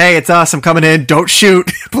 Frank, hey, it's us, I'm coming in, don't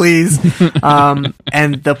shoot, please.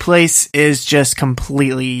 And the place is just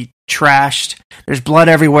completely trashed. There's blood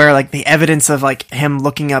everywhere. Like, the evidence of like him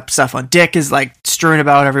looking up stuff on Dick is like strewn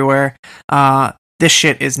about everywhere. This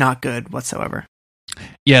shit is not good whatsoever.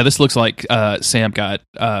 Yeah, this looks like Sam got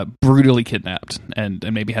brutally kidnapped and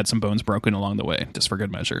maybe had some bones broken along the way, just for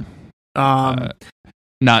good measure.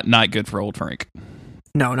 Not good for old Frank.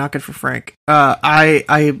 No, not good for Frank.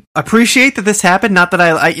 I appreciate that this happened. Not that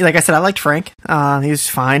I like I said, I liked Frank. He was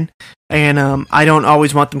fine, and I don't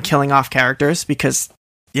always want them killing off characters because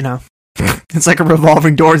it's like a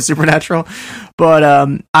revolving door in Supernatural.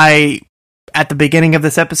 But I, at the beginning of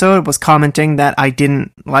this episode, was commenting that I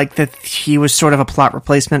didn't like that he was sort of a plot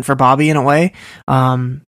replacement for Bobby in a way.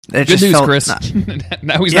 It Good just news, felt Chris. not-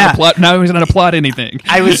 Now he's not a plot. Now he's not a plot anything.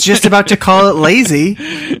 I was just about to call it lazy,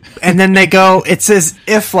 and then they go. It's as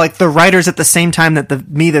if like the writers at the same time that the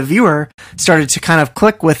viewer started to kind of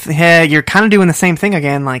click with, "Hey, you're kind of doing the same thing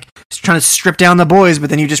again, like trying to strip down the boys, but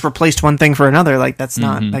then you just replaced one thing for another. Like that's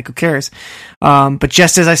not like who cares?" But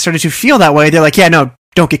just as I started to feel that way, they're like, "Yeah, no,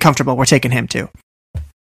 don't get comfortable. We're taking him too."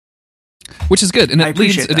 Which is good, and I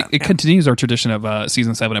appreciate that, it continues our tradition of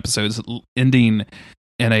season 7 episodes ending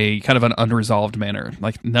in a kind of an unresolved manner.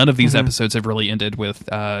 Like, none of these episodes have really ended with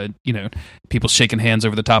people shaking hands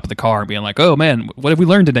over the top of the car and being like, "Oh man, what have we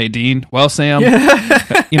learned today, Dean?" "Well, Sam,"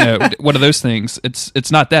 one of those things.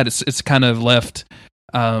 It's not that. It's kind of left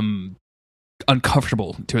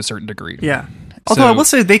uncomfortable to a certain degree. Yeah. Although I will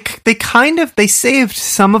say they saved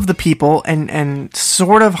some of the people and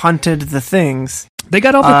sort of hunted the things. They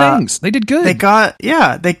got all the things. They did good.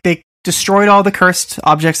 They destroyed all the cursed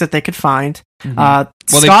objects that they could find.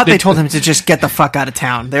 Scott, they told him to just get the fuck out of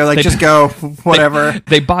town. They were like, just go, whatever.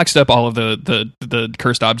 They boxed up all of the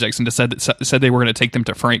cursed objects and said they were going to take them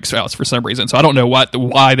to Frank's house for some reason. So I don't know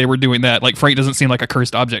why they were doing that. Like, Frank doesn't seem like a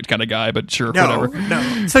cursed object kind of guy, but sure, whatever.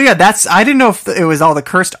 No. So yeah, I didn't know if it was all the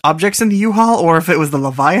cursed objects in the U-Haul or if it was the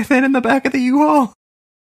Leviathan in the back of the U-Haul.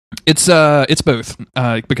 It's both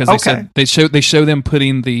because they show them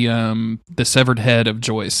putting the severed head of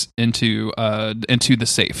Joyce into the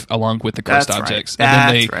safe along with the cursed objects,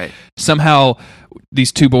 and then somehow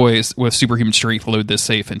these two boys with superhuman strength load this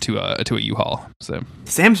safe into a U-Haul. So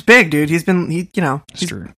Sam's big, dude. He's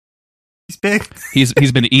true. He's big.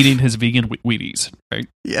 He's been eating his vegan Wheaties, right?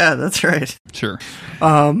 Yeah, that's right. Sure.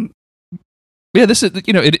 Yeah, this is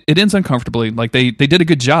it ends uncomfortably. Like they did a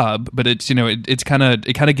good job, but it's it kind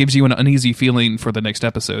of gives you an uneasy feeling for the next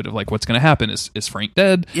episode of like what's going to happen. Is Frank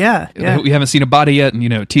dead? Yeah. We haven't seen a body yet, and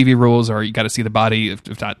TV rules are you got to see the body,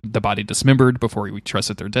 if not the body dismembered before we trust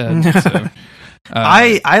that they're dead. So,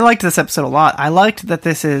 I liked this episode a lot. I liked that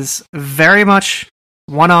this is very much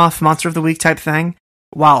one-off Monster of the Week type thing,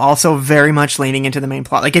 while also very much leaning into the main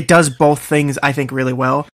plot. Like, it does both things, I think, really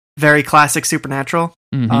well. Very classic Supernatural.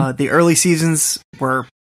 The early seasons were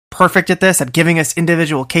perfect at this, at giving us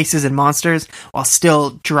individual cases and monsters while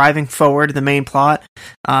still driving forward the main plot.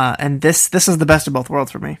 And this is the best of both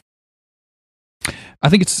worlds for me. I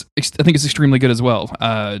think it's extremely good as well.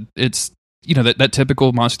 It's that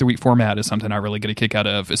typical Monster of the Week format is something I really get a kick out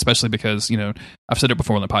of, especially because, I've said it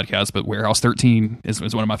before on the podcast, but Warehouse 13 is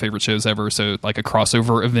one of my favorite shows ever. So like a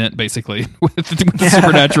crossover event, basically, with the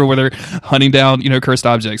Supernatural, where they're hunting down, cursed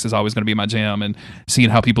objects is always going to be my jam, and seeing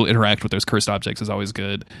how people interact with those cursed objects is always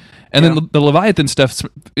good. And then the Leviathan stuff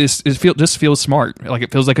just feels smart. Like,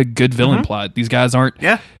 it feels like a good villain plot. These guys aren't...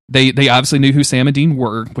 Yeah. They obviously knew who Sam and Dean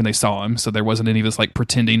were when they saw him, so there wasn't any of this like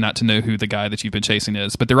pretending not to know who the guy that you've been chasing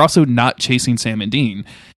is. But they're also not chasing Sam and Dean.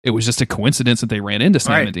 It was just a coincidence that they ran into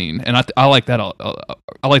Sam and Dean, and I like that.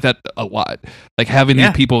 I like that a lot. Like, having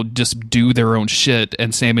these people just do their own shit,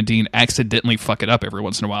 and Sam and Dean accidentally fuck it up every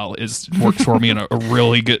once in a while works for me on a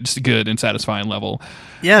really good and satisfying level.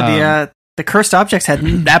 Yeah, the cursed objects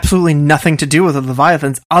had absolutely nothing to do with the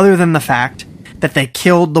Leviathans, other than the fact that they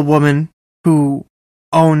killed the woman who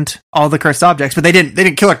owned all the cursed objects. But they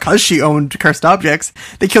didn't kill her because she owned cursed objects.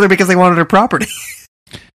 They killed her because they wanted her property.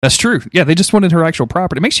 That's true. Yeah, they just wanted her actual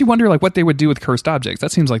property. It makes you wonder like what they would do with cursed objects.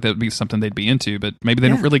 That seems like that would be something they'd be into, but maybe they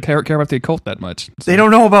don't really care about the occult that much. So. They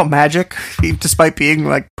don't know about magic, despite being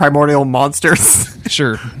like primordial monsters.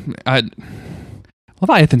 Sure.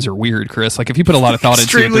 Leviathans are weird, Chris. Like, if you put a lot of thought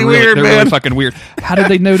into it, they're weird, really fucking weird. How did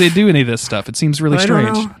they know to do any of this stuff? It seems really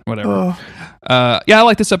strange. Whatever. Yeah, I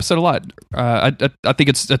like this episode a lot. I think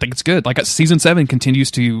it's good. Like season 7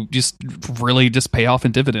 continues to just really just pay off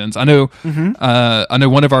in dividends. I know. I know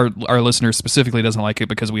one of our listeners specifically doesn't like it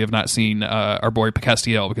because we have not seen our boy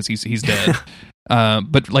Castiel because he's dead.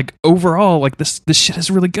 But like overall, like this shit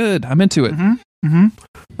is really good. I'm into it.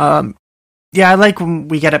 Yeah, I like when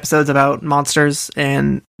we get episodes about monsters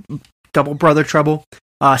and Double Brother Trouble.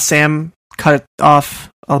 Sam cut off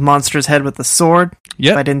a monster's head with a sword.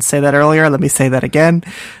 Yeah, I didn't say that earlier. Let me say that again.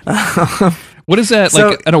 What is that? So,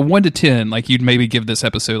 like, at a 1 to 10, like you'd maybe give this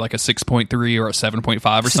episode like a 6.3 or a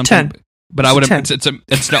 7.5 or something. 10. But I would have. It's an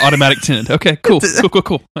automatic 10. Okay, cool.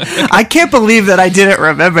 I can't believe that I didn't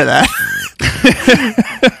remember that.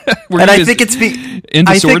 And I think it's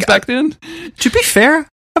into swords back then. To be fair,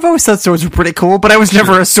 I've always thought swords were pretty cool, but I was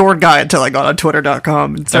never a sword guy until I got on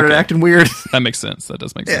Twitter.com and started acting weird. That makes sense. That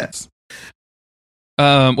does make sense.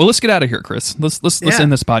 Well, let's get out of here, Chris. Let's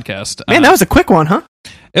end this podcast. Man, that was a quick one, huh?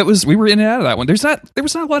 It was. We were in and out of that one. There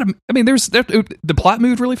was not a lot of. I mean, the plot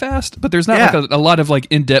moved really fast, but there's not like a lot of like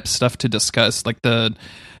in-depth stuff to discuss. Like the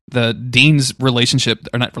Dean's relationship,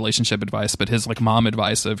 or not relationship advice, but his like mom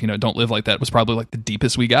advice of don't live like that was probably like the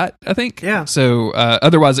deepest we got, I think. Yeah. So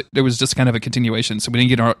otherwise, it was just kind of a continuation. So we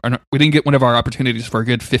didn't get one of our opportunities for a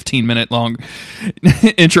good 15-minute long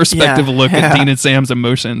introspective look at Dean and Sam's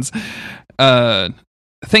emotions.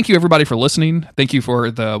 Thank you everybody for listening. Thank you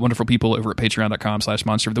for the wonderful people over at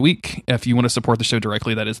patreon.com/monster of the week. If you want to support the show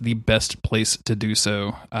directly, that is the best place to do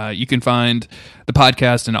so. You can find the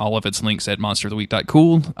podcast and all of its links at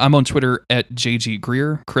monsteroftheweek.cool. I'm on Twitter at JG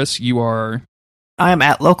Greer. Chris, you are... I am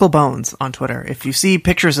at Local Bones on Twitter. If you see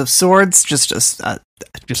pictures of swords, just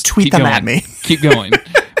tweet them at me. Keep going.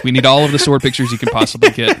 We need all of the sword pictures you can possibly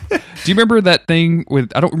get. Do you remember that thing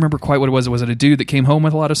with, I don't remember quite what it was. Was it a dude that came home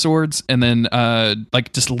with a lot of swords? And then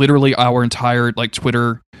like just literally our entire like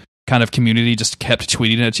Twitter kind of community just kept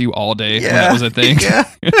tweeting at you all day when that was a thing.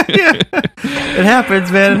 Yeah. It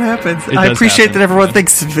happens, man. It happens. I appreciate that everyone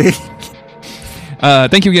thinks of me.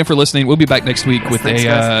 Thank you again for listening. We'll be back next week with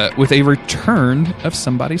a return of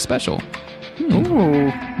somebody special.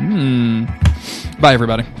 Ooh. Bye,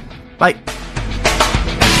 everybody. Bye.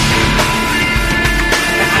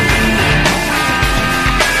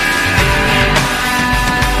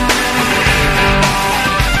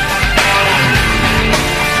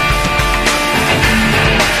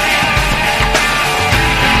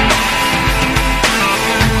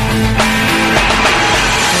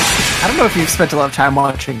 I don't know if you've spent a lot of time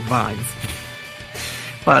watching Vines,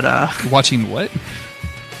 but watching what?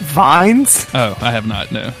 Vines? Oh, I have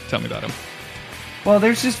not. No, tell me about them. Well,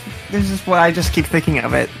 there's just what I just keep thinking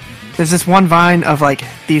of it. There's this one Vine of like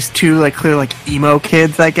these two like clear like emo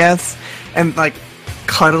kids, I guess, and like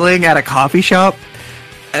cuddling at a coffee shop,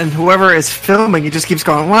 and whoever is filming, he just keeps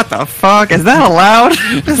going, "What the fuck? Is that allowed?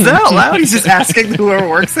 Is that allowed?" He's just asking whoever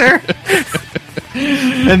works there.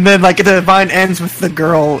 And then, like, the Vine ends with the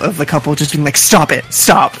girl of the couple just being like, "Stop it,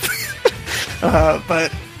 stop."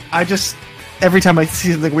 But I just, every time I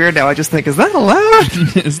see something weird now, I just think, is that allowed?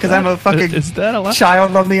 Because I'm a fucking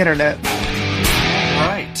child on the internet.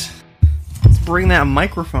 Alright. Let's bring that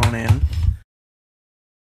microphone in.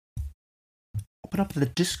 Open up the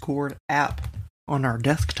Discord app on our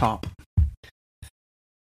desktop.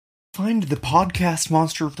 Find the Podcast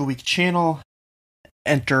Monster of the Week channel.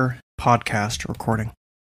 Enter podcast recording.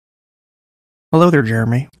 Hello there,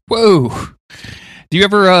 Jeremy. Whoa. Do you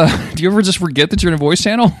ever just forget that you're in a voice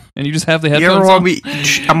channel and you just have the headphones on?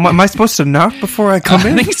 Am I supposed to knock before I come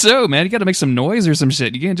in? I think so, man. You got to make some noise or some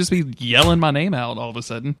shit. You can't just be yelling my name out all of a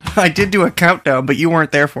sudden. I did do a countdown, but you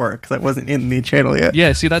weren't there for it because I wasn't in the channel yet.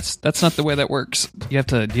 Yeah, see, that's not the way that works. You have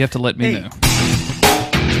to let me know.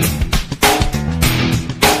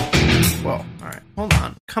 Whoa! All right, hold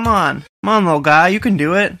on. Come on, little guy. You can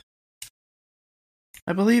do it.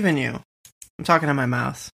 I believe in you. I'm talking to my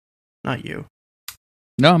mouse, not you.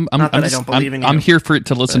 No, I don't believe in you. I'm here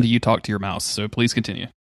to listen to you talk to your mouse, so please continue.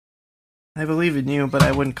 I believe in you, but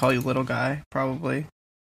I wouldn't call you little guy, probably.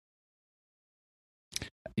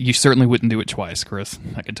 You certainly wouldn't do it twice, Chris.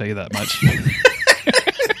 I can tell you that much.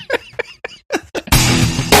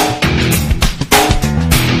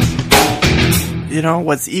 You know,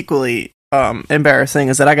 what's equally embarrassing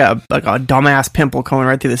is that I got a dumbass pimple coming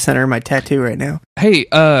right through the center of my tattoo right now. Hey,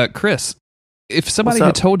 Chris, if somebody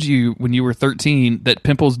had told you when you were 13 that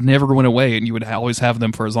pimples never went away and you would always have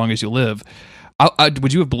them for as long as you live,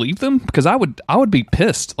 would you have believed them? Because I would be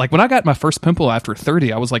pissed. Like when I got my first pimple after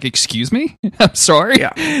 30, I was like, "Excuse me, I'm sorry.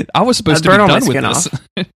 Yeah. I was supposed to be done with this."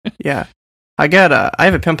 Yeah, I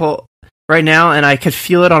have a pimple right now, and I could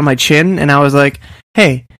feel it on my chin, and I was like,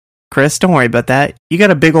 "Hey, Chris, don't worry about that. You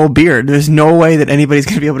got a big old beard. There's no way that anybody's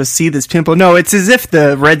going to be able to see this pimple. No, it's as if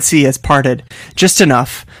the Red Sea has parted just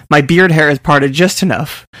enough. My beard hair has parted just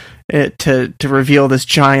enough to reveal this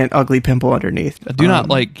giant, ugly pimple underneath. I do not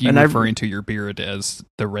like you referring to your beard as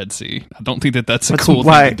the Red Sea. I don't think that's a What's- cool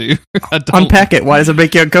why- thing to do. I don't- Unpack it. Why does it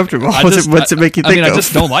make you uncomfortable? What's it make you think I of?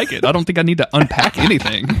 just don't like it. I don't think I need to unpack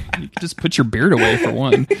anything. You can just put your beard away for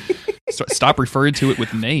one. Stop referring to it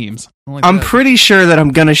with names. I don't like I'm that. pretty sure that I'm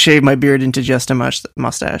going to shave my beard into just a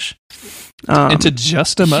mustache. Into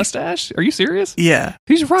just a mustache? Are you serious? Yeah.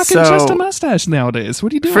 Who's rocking So- just a mustache nowadays?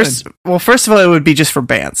 What are you doing? First of all, it would be just for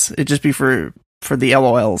bants. It'd just be for the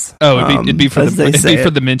LOLs. it'd be for as they the say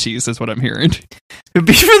it. Menchies, is what I'm hearing.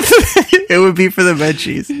 It would be for the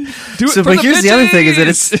Menchies. Do it So, for but the here's the other thing: is that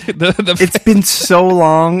Menchies! it's been so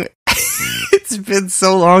long. It's been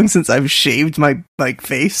so long since I've shaved my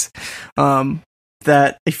face,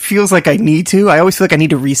 that it feels like I need to. I always feel like I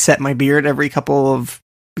need to reset my beard every couple of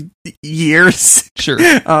years. Sure.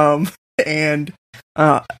 And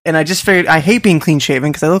I just figured I hate being clean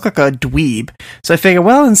shaven because I look like a dweeb. So I figured,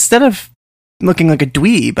 well, instead of looking like a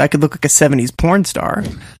dweeb, I could look like a 70s porn star.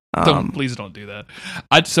 Please don't do that.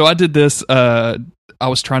 I did this. I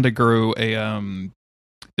was trying to grow a.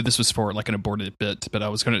 This was for like an aborted bit, but I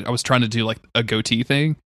was trying to do like a goatee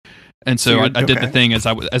thing. And so I did the thing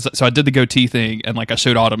so I did the goatee thing, and like I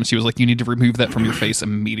showed Autumn, and she was like, "You need to remove that from your face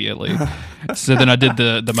immediately." So then I did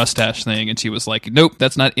the mustache thing, and she was like, "Nope,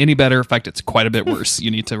 that's not any better. In fact, it's quite a bit worse. You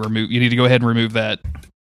need to go ahead and remove that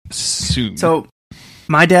soon." So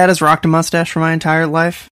my dad has rocked a mustache for my entire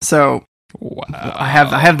life. So wow, I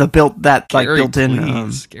have the built Gary, in.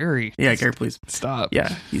 please. Gary, Yeah, Gary, please stop.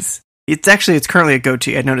 Yeah, it's currently a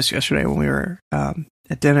goatee. I noticed yesterday when we were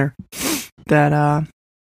at dinner that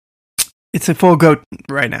it's a full goat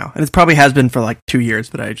right now, and it probably has been for like 2 years.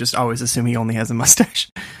 But I just always assume he only has a mustache.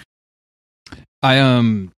 I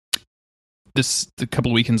a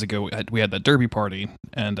couple of weekends ago we had that derby party,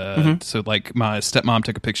 and so like my stepmom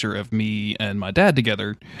took a picture of me and my dad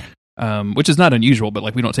together, which is not unusual, but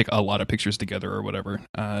like we don't take a lot of pictures together or whatever.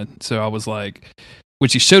 So I was like, when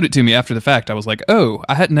she showed it to me after the fact, I was like, oh,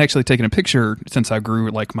 I hadn't actually taken a picture since I grew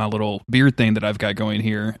like my little beard thing that I've got going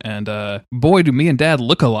here, and boy, do me and Dad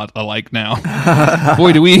look a lot alike now.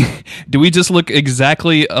 Boy, do we just look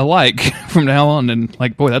exactly alike from now on, and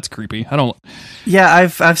like, boy, that's creepy. I don't. Yeah,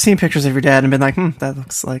 I've seen pictures of your dad and been like, that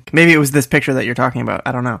looks like, maybe it was this picture that you're talking about.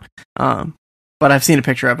 I don't know. But I've seen a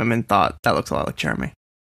picture of him and thought that looks a lot like Jeremy.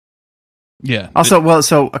 Yeah. Also,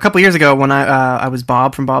 so a couple years ago when I was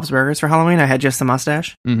Bob from Bob's Burgers for Halloween, I had just the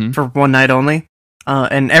mustache for one night only,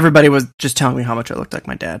 and everybody was just telling me how much I looked like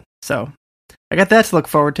my dad. So I got that to look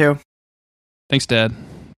forward to. Thanks, Dad.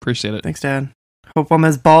 Appreciate it. Thanks, Dad. Hope I'm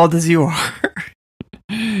as bald as you are.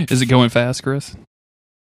 Is it going fast, Chris?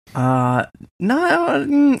 No,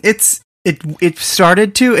 it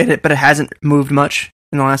started to, but it hasn't moved much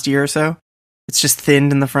in the last year or so. It's just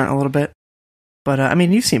thinned in the front a little bit. But I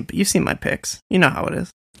mean, you've seen my pics. You know how it is.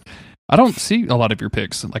 I don't see a lot of your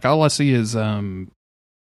pics. Like all I see is what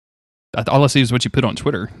you put on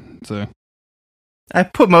Twitter. So I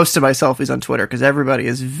put most of my selfies on Twitter because everybody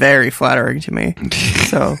is very flattering to me.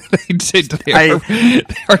 So they are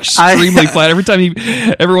extremely flat. Every time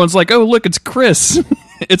everyone's like, "Oh, look, it's Chris."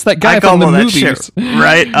 It's that guy from the movies,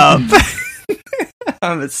 right up.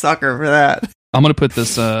 I'm a sucker for that. I'm gonna put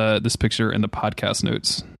this picture in the podcast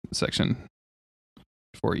notes section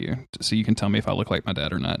for you, so you can tell me if I look like my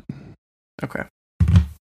dad or not. Okay.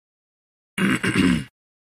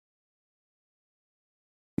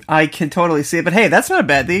 I can totally see it, but hey, that's not a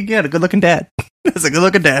bad thing. You got a good-looking dad. That's a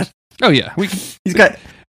good-looking dad. Oh yeah, he's got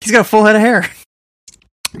a full head of hair.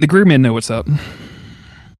 The Greer men know what's up.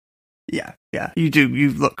 Yeah, you do.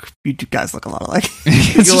 You guys look a lot alike.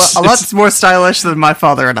 A lot more stylish than my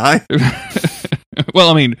father and I. Well,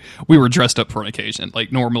 I mean, we were dressed up for an occasion.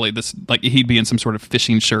 Like normally, he'd be in some sort of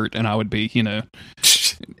fishing shirt, and I would be, in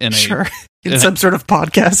some sort of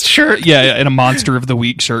podcast shirt. Yeah, in a Monster of the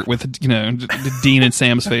Week shirt with Dean and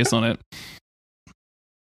Sam's face on it.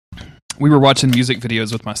 We were watching music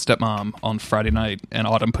videos with my stepmom on Friday night, and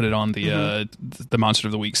Autumn put it on the Monster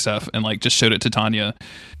of the Week stuff, and like just showed it to Tanya,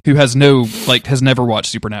 who has never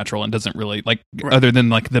watched Supernatural and doesn't really other than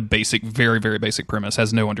like the basic, very very basic premise,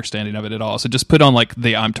 has no understanding of it at all. So just put on like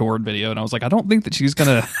the I'm Toward video, and I was like, I don't think that she's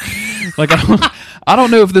gonna like I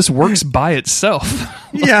don't know if this works by itself.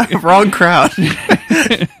 Yeah, wrong crowd.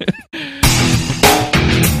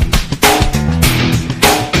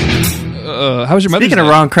 How was your Mother's Day? Speaking of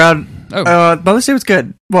wrong crowd, Mother's Day was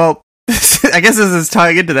good. Well, I guess this is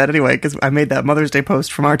tying into that anyway, because I made that Mother's Day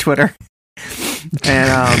post from our Twitter.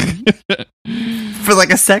 And for for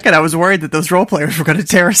like a second, I was worried that those role players were going to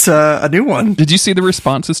tear us a new one. Did you see the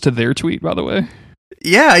responses to their tweet, by the way?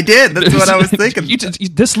 Yeah, I did. That's what I was thinking. you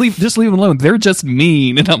just leave them alone. They're just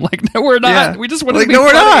mean. And I'm like, no, we're not. Yeah. We just want to be no,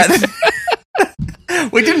 we're funny. not.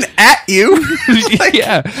 We didn't at you.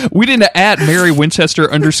 Yeah, we didn't at Mary Winchester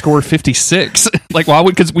 _56. Like, why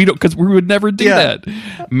would? Because we would never do that.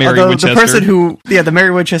 Mary Although Winchester. the person the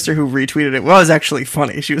Mary Winchester who retweeted it was actually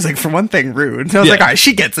funny. She was like, for one thing, rude. And I was like, all right,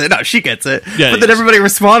 she gets it. No, she gets it. Yeah, but then everybody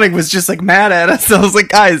responding was just like mad at us. I was like,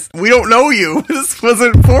 guys, we don't know you. This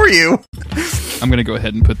wasn't for you. I'm gonna go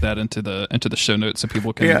ahead and put that into the show notes so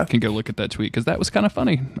people can go look at that tweet because that was kind of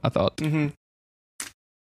funny. I thought. Mm-hmm.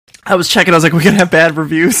 I was checking. I was like, we're gonna have bad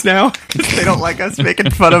reviews now because they don't like us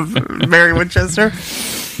making fun of Mary Winchester.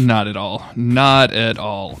 Not at all. Not at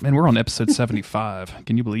all. Man, we're on episode 75.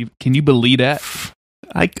 Can you believe that?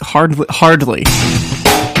 I hardly.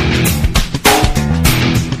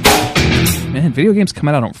 Man, video games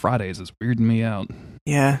coming out on Fridays is weirding me out.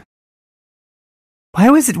 Yeah.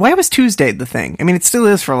 Why was Tuesday the thing? I mean, it still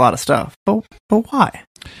is for a lot of stuff, but why?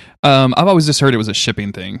 I've always just heard it was a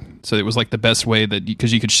shipping thing. So it was like the best way that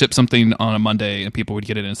because you could ship something on a Monday and people would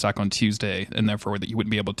get it in stock on Tuesday, and therefore that you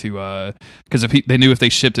wouldn't be able to because if they knew if they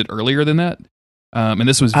shipped it earlier than that. And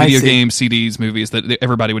this was video games, CDs, movies that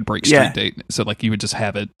everybody would break street date. So like you would just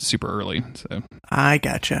have it super early. So I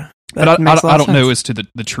gotcha. But I don't know as to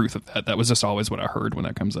the truth of that. That was just always what I heard when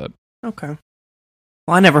that comes up. Okay.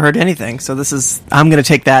 Well, I never heard anything, so I'm going to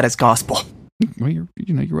take that as gospel. Well, you're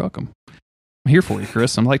welcome. I'm here for you,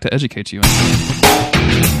 Chris. I'd like to educate you.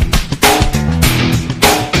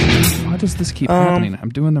 Why does this keep happening? I'm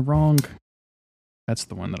doing the wrong. That's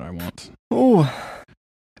the one that I want. Oh.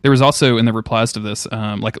 There was also in the replies to this,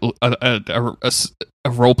 like a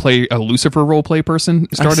role play, a Lucifer role play person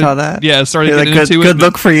started. I saw that. Yeah, started like, getting into it. Good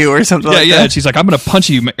look for you, or something. like that. And she's like, "I'm gonna punch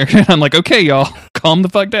you." And I'm like, "Okay, y'all, calm the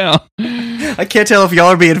fuck down." I can't tell if y'all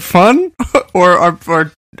are being fun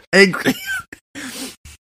or angry.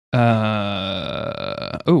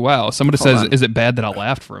 Oh wow! Somebody says, "Is it bad that I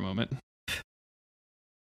laughed for a moment?"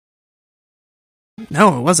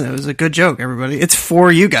 No, it wasn't. It was a good joke, everybody. It's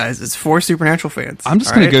for you guys. It's for Supernatural fans. I'm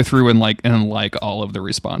just going to go through and like all of the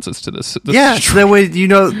responses to this. Yeah, so that way they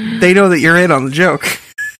know that you're in on the joke.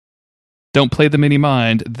 Don't play them any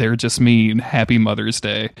mind. They're just mean. Happy Mother's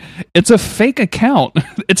Day. It's a fake account.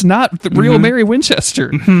 It's not the real Mary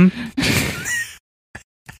Winchester.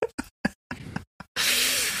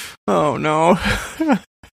 Oh no.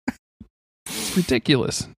 It's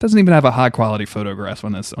ridiculous. Doesn't even have a high quality photograph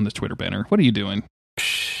on this Twitter banner. What are you doing?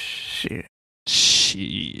 Shit.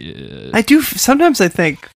 I do sometimes I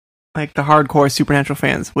think like the hardcore Supernatural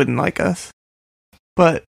fans wouldn't like us.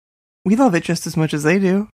 But we love it just as much as they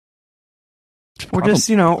do. We're just,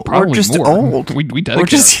 we're just more. old. We dedicate we're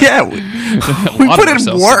just we put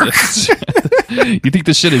in work. You think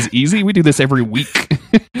this shit is easy? We do this every week.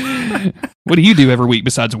 What do you do every week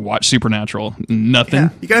besides watch Supernatural? Nothing. Yeah.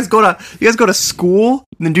 You guys go to school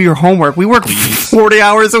and then do your homework. We work 40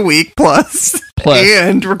 hours a week plus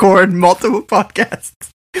and record multiple podcasts.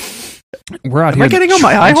 We're out Am here. I getting on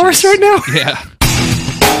my high horse right now? Yeah.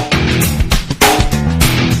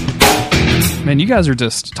 Man, you guys are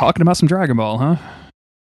just talking about some Dragon Ball, huh?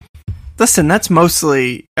 Listen, that's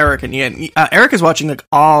mostly Eric and Ian. Eric is watching like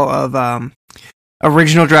all of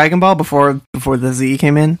original Dragon Ball before the Z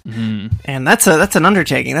came in, and that's an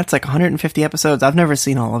undertaking. That's like 150 episodes. I've never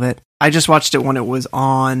seen all of it. I just watched it when it was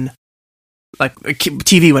on like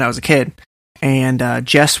TV when I was a kid, and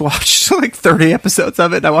Jess watched like 30 episodes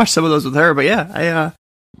of it. And I watched some of those with her, but yeah, I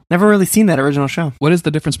never really seen that original show. What is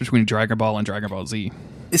the difference between Dragon Ball and Dragon Ball Z?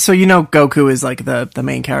 So Goku is like the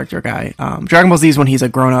main character guy. Dragon Ball Z is when he's a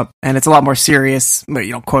grown up, and it's a lot more serious,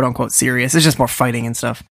 quote unquote serious. It's just more fighting and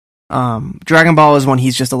stuff. Dragon Ball is when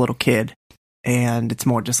he's just a little kid, and it's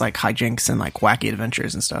more just like hijinks and like wacky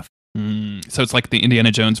adventures and stuff. So it's like the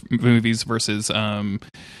Indiana Jones movies versus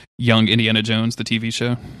Young Indiana Jones, the TV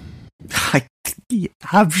show.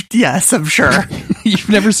 Yes, I'm sure. You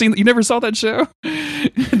never saw that show?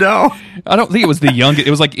 No, I don't think it was it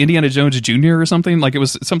was like Indiana Jones Jr. or something. Like it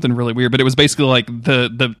was something really weird, but it was basically like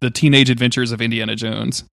the teenage adventures of Indiana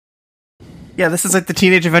Jones. Yeah, this is like the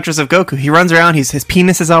teenage adventures of Goku. He runs around. His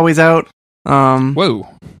penis is always out. Whoa,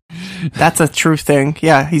 that's a true thing.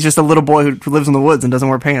 Yeah, he's just a little boy who lives in the woods and doesn't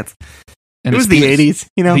wear pants. And it was the 80s,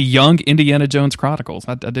 the Young Indiana Jones Chronicles.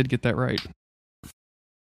 I did get that right.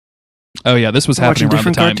 Oh yeah, this was happening around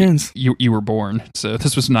the time cartoons. You were born. So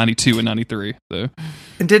this was 92 and 93. So.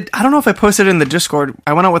 And I don't know if I posted it in the Discord.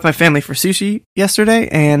 I went out with my family for sushi yesterday,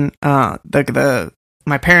 and the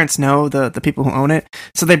my parents know the people who own it,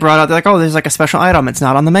 so they brought out, they're like, oh, there's like a special item, it's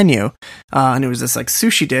not on the menu, and it was this like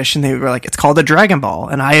sushi dish, and they were like, it's called a Dragon Ball,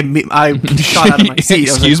 and I shot out of my seat.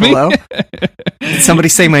 I was Excuse like, me? hello? Did somebody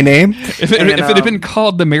say my name? If it had been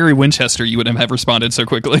called the Mary Winchester, you wouldn't have responded so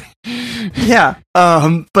quickly. Yeah,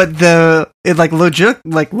 but it like legit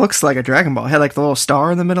like looks like a Dragon Ball. It had like the little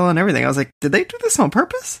star in the middle and everything. I was like, did they do this on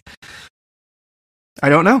purpose? I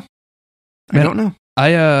don't know. I don't know.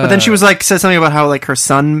 But then she was like, said something about how like her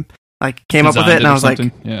son like came up with it, and I was like,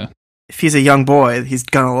 yeah, if he's a young boy, he's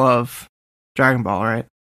gonna love Dragon Ball, right?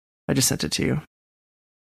 I just sent it to you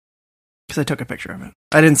because I took a picture of it.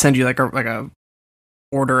 I didn't send you like a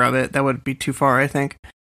order of it. That would be too far, I think.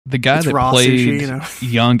 The guy It's that raw played sushi, you know?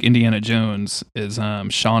 young Indiana Jones is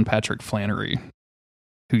Sean Patrick Flannery,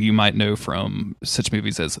 who you might know from such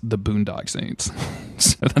movies as The Boondock Saints.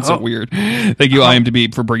 So that's a weird. Thank you,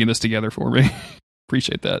 IMDb, for bringing this together for me.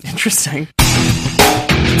 Appreciate that. Interesting.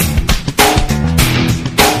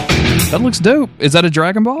 That looks dope. Is that a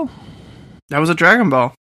Dragon Ball? That was a Dragon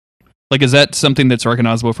Ball. Like, is that something that's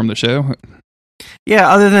recognizable from the show? Yeah,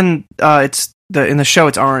 other than in the show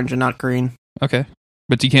it's orange and not green. Okay.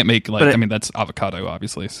 But you can't make, like, But I mean, that's avocado,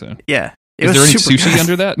 obviously, so. Yeah. Is there any super sushi good.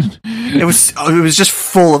 under that? It was just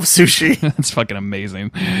full of sushi. That's fucking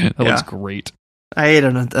amazing. That looks great. I ate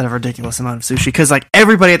a ridiculous amount of sushi because like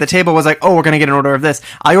everybody at the table was like, "Oh, we're gonna get an order of this."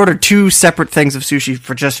 I ordered 2 separate things of sushi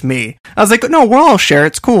for just me. I was like, "No, we'll all share.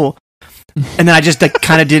 It's cool." And then I just like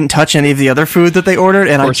kind of didn't touch any of the other food that they ordered,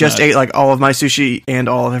 and I just ate like all of my sushi and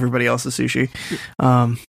all of everybody else's sushi.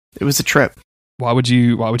 It was a trip. Why would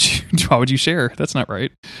you share? That's not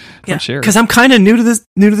right. Yeah, share. because I'm kind of new to the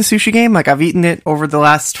sushi game. Like I've eaten it over the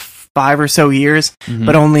last 5 or so years,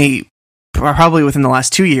 but only probably within the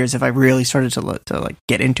last 2 years have I really started to like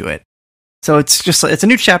get into it. So it's a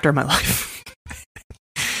new chapter in my life.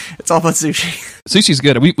 It's all about sushi. Sushi's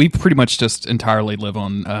good. We pretty much just entirely live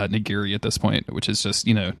on nigiri at this point, which is just,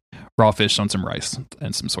 raw fish on some rice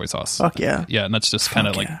and some soy sauce. Fuck yeah. Yeah, and that's just kind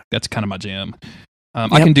of that's kind of my jam.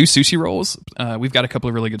 Yep. I can do sushi rolls. We've got a couple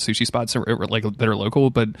of really good sushi spots that are local,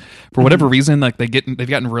 but for whatever reason, like they've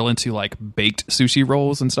gotten real into like baked sushi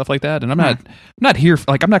rolls and stuff like that. And I'm not here.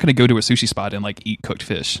 I'm not going to go to a sushi spot and like eat cooked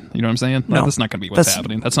fish. You know what I'm saying? No, that's not going to be what's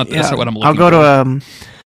happening. That's not what I'm looking. I'll go to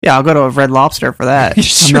I'll go to a Red Lobster for that.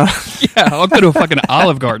 Sure. Yeah, I'll go to a fucking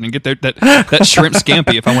Olive Garden and get that shrimp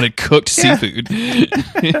scampi if I wanted cooked seafood. Give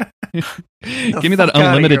me that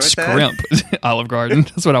unlimited scrimp, Olive Garden.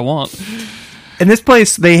 That's what I want. In this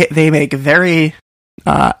place, they make very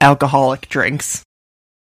alcoholic drinks.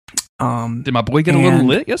 Did my boy get a little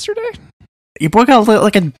lit yesterday? Your boy got a little,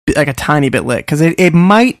 like a tiny bit lit because it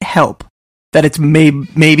might help that it's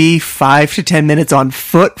maybe 5 to 10 minutes on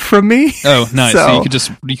foot from me. Oh, nice! So you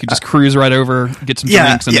could just cruise right over, get some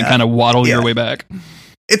drinks, and then kind of waddle your way back.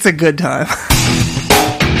 It's a good time.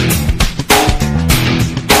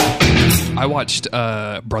 I watched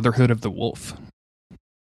Brotherhood of the Wolf.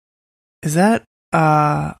 Is that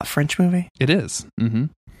a French movie? It is. Mm-hmm.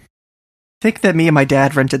 I think that me and my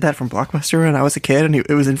dad rented that from Blockbuster when I was a kid, and it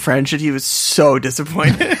was in French, and he was so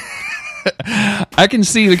disappointed. I can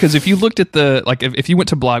see, because if you looked at the if you went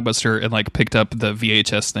to Blockbuster and like picked up the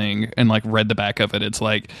VHS thing and like read the back of it, it's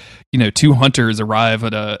like 2 hunters arrive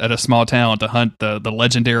at a small town to hunt the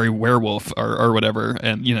legendary werewolf or whatever,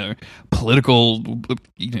 and political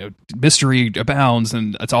mystery abounds,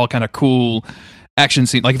 and it's all kind of cool action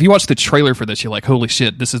scene. Like if you watch the trailer for this, you're like, holy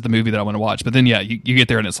shit, this is the movie that I want to watch. But then you get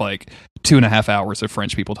there and it's like 2.5 hours of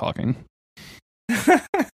French people talking.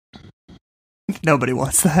 Nobody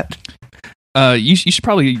wants that. You should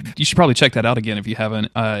probably check that out again if you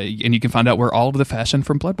haven't, and you can find out where all of the fashion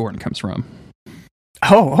from Bloodborne comes from.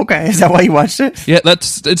 Oh, okay. Is that why you watched it? Yeah,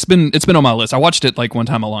 it's been on my list. I watched it like one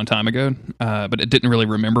time a long time ago, but it didn't really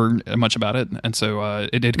remember much about it, and so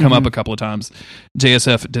it did come up a couple of times.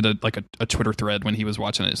 JSF did a Twitter thread when he was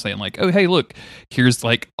watching it, saying like, "Oh, hey, look, here's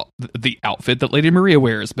like the outfit that Lady Maria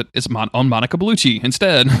wears, but it's on Monica Bellucci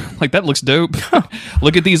instead. Like that looks dope.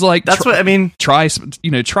 Look at these like that's what I mean. Tri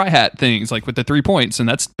hat things like with the 3 points, and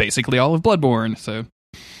that's basically all of Bloodborne. So."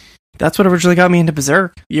 That's what originally got me into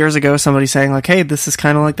Berserk. Years ago, somebody saying like, "Hey, this is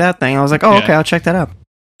kind of like that thing." I was like, "Oh, okay, I'll check that out."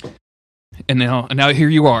 And now here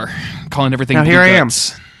you are, calling everything. Now blue here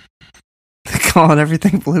guts. I am, calling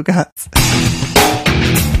everything blue guts. I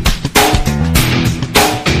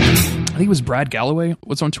think it was Brad Galloway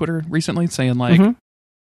was on Twitter recently saying like,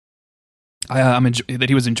 that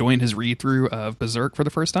he was enjoying his read through of Berserk for the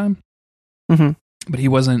first time, but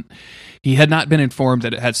he had not been informed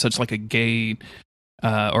that it had such like a gay.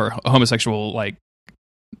 Or a homosexual, like,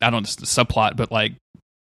 I don't know, subplot, but like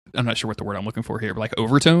I'm not sure what the word I'm looking for here, but like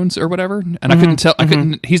overtones or whatever. And I couldn't tell. I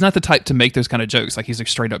couldn't. He's not the type to make those kind of jokes. Like he's a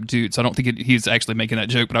straight up dude. So I don't think he's actually making that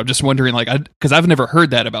joke. But I'm just wondering, like, because I've never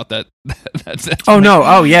heard that about that. No.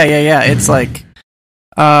 Oh yeah. It's like,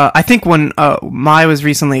 I think when Mai was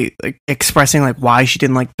recently like, expressing like why she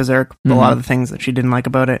didn't like Berserk, a lot of the things that she didn't like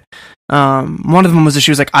about it. One of them was that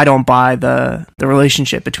she was like, I don't buy the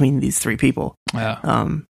relationship between these three people. Yeah.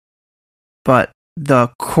 But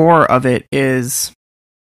the core of it is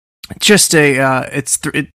just everyone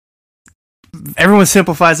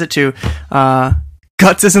simplifies it to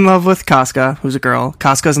Guts is in love with Casca, who's a girl.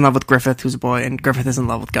 Casca's in love with Griffith, who's a boy, and Griffith is in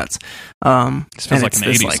love with Guts. This feels like an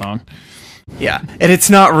 80s song. Yeah, and it's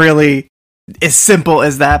not really as simple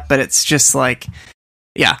as that, but it's just like,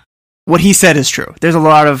 yeah, what he said is true. There's a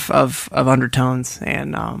lot of undertones,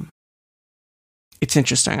 and it's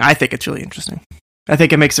interesting. I think it's really interesting. I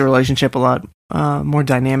think it makes the relationship a lot more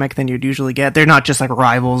dynamic than you'd usually get. They're not just like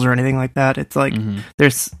rivals or anything like that. It's like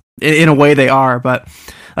there's, in a way, they are, but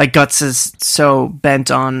like Guts is so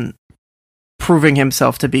bent on proving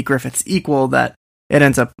himself to be Griffith's equal that it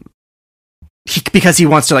ends up because he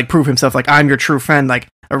wants to like prove himself, like I'm your true friend. Like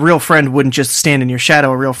a real friend wouldn't just stand in your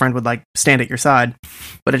shadow. A real friend would like stand at your side.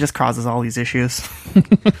 But it just causes all these issues.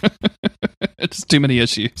 It's too many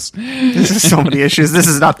issues. There's just so many issues. This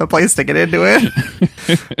is not the place to get into it.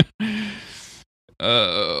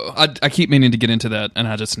 I keep meaning to get into that, and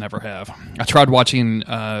I just never have. I tried watching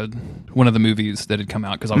one of the movies that had come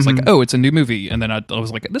out because I was like, oh, it's a new movie. And then I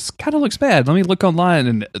was like, this kind of looks bad. Let me look online,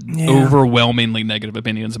 and overwhelmingly negative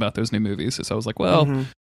opinions about those new movies. So I was like, well,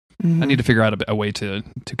 I need to figure out a way to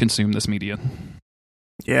consume this media.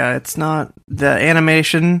 Yeah, it's not, the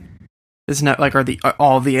animation is not like,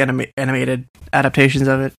 all the animated adaptations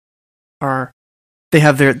of it are, they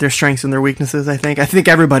have their strengths and their weaknesses, I think. I think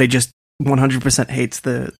everybody just 100% hates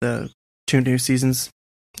the two new seasons.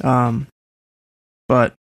 But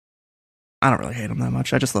I don't really hate them that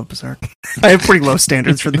much. I just love Berserk. I have pretty low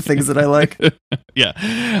standards for the things that I like.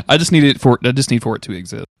 Yeah. I just need for it to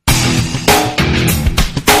exist.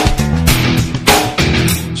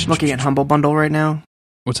 I'm looking at Humble Bundle right now.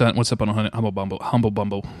 What's that? What's up on Humble Bundle? Humble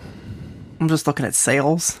Bundle. I'm just looking at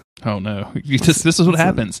sales. Oh no! This is what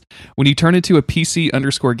happens when you turn into a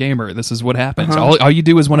PC_gamer. This is what happens. All you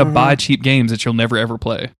do is want to buy cheap games that you'll never ever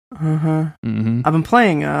play. I've been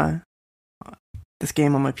playing this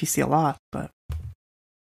game on my PC a lot, but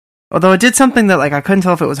although it did something that like I couldn't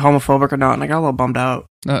tell if it was homophobic or not, and I got a little bummed out.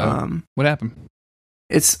 What happened?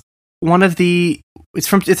 It's a JRPG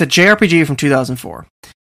from 2004.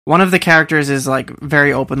 One of the characters is like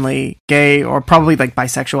very openly gay, or probably like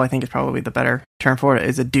bisexual. I think is probably the better term for it.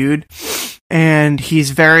 Is a dude, and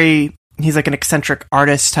he's like an eccentric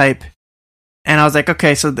artist type. And I was like,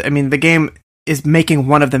 okay, so the game is making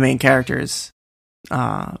one of the main characters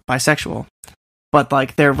bisexual, but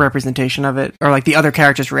like their representation of it, or like the other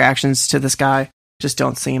characters' reactions to this guy, just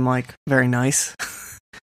don't seem like very nice.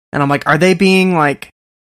 And I'm like, are they being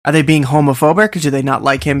homophobic? Or do they not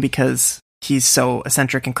like him because he's so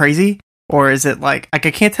eccentric and crazy? Or is it like I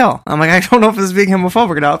can't tell. I'm like, I don't know if this is being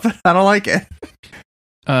homophobic or not, but I don't like it.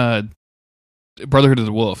 Brotherhood of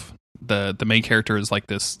the Wolf. The main character is like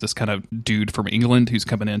this kind of dude from England who's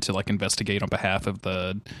coming in to like investigate on behalf of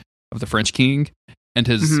the French king, and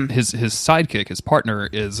his sidekick, his partner,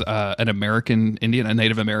 is an American Indian, a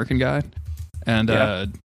Native American guy,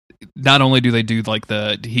 and not only do they do like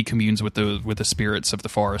he communes with the spirits of the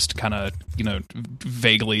forest, kind of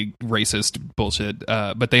vaguely racist bullshit,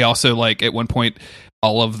 but they also like at one point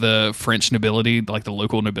all of the French nobility, like the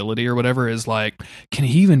local nobility or whatever, is like, can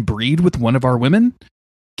he even breed with one of our women?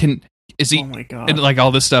 Is he? Oh my God. And like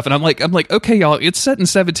all this stuff, and I'm like, okay, y'all, it's set in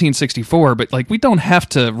 1764, but like we don't have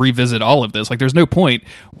to revisit all of this. Like, there's no point.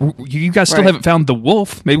 You guys still haven't found the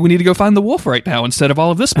wolf. Maybe we need to go find the wolf right now instead of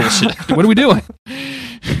all of this bullshit. What are we doing?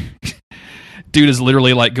 Dude is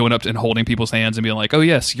literally like going up and holding people's hands and being like, "Oh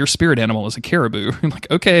yes, your spirit animal is a caribou." I'm like,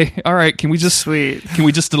 okay, all right. Can we just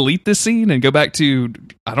delete this scene and go back to,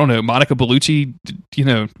 I don't know, Monica Bellucci,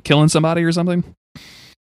 killing somebody or something?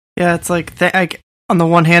 Yeah, it's like on the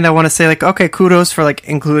one hand, I want to say like, okay, kudos for like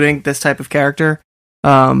including this type of character,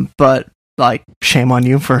 but like, shame on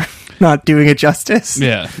you for not doing it justice.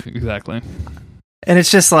 Yeah, exactly. And it's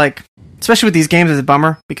just like, especially with these games, it's a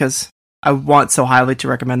bummer because I want so highly to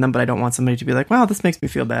recommend them, but I don't want somebody to be like, wow, this makes me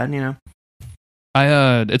feel bad,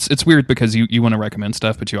 It's weird because you want to recommend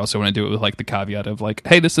stuff, but you also want to do it with like the caveat of like,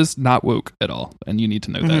 hey, this is not woke at all, and you need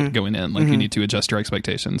to know that going in. Like, you need to adjust your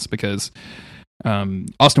expectations, because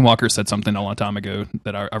Austin Walker said something a long time ago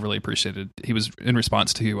that I really appreciated. He was in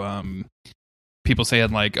response to people saying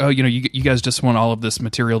like, oh, you know, you guys just want all of this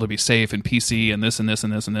material to be safe and PC and this and this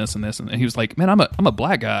and this and this and this, and he was like, man, I'm a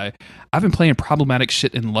black guy. I've been playing problematic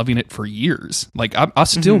shit and loving it for years. Like I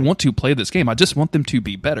still want to play this game. I just want them to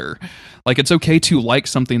be better. Like it's okay to like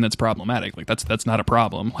something that's problematic. Like that's not a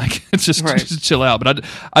problem. Like it's just chill out. But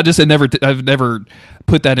I've never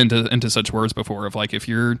put that into such words before of like if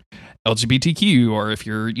you're LGBTQ or if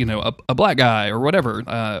you're, you know, a black guy or whatever,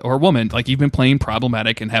 or a woman, like you've been playing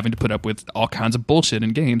problematic and having to put up with all kinds of bullshit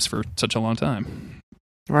in games for such a long time.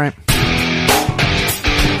 Right.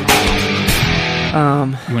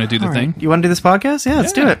 You want to do the thing? You want to do this podcast? Yeah,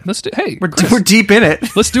 let's do it. Let's do. Hey, we're deep in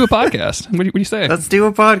it. Let's do a podcast. What do you say? Let's do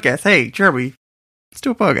a podcast. Hey, Jeremy, let's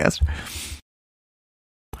do a podcast.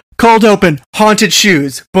 Cold open, haunted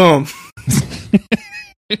shoes. Boom.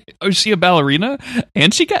 Oh, is she a ballerina?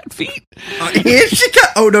 And she got feet?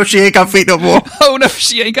 Oh, no, she ain't got feet no more. Oh, no,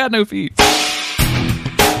 she ain't got no feet.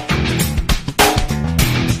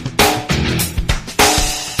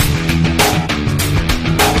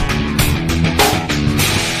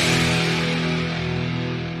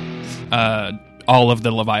 All of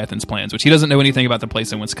the Leviathan's plans, which he doesn't know anything about the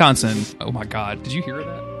place in Wisconsin. Oh, my God. Did you hear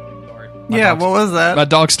that? Sorry. What was that? My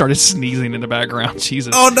dog started sneezing in the background.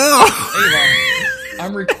 Jesus. Oh, no. Hey,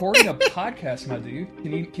 I'm recording a podcast, my dude.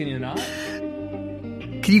 Can you not?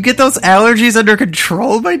 Can you get those allergies under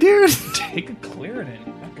control, my dude? Take a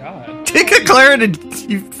Claritin. Oh, God. Take a Claritin,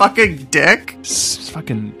 you fucking dick. It's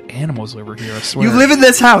fucking animals over here, I swear. You live in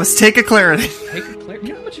this house. Take a Claritin. Take a Claritin.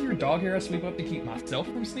 You know how much of your dog hair I sweep up to keep myself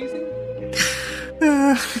from sneezing?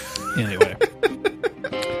 Anyway.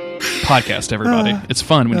 Podcast, everybody. It's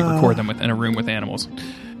fun when you record them in a room with animals.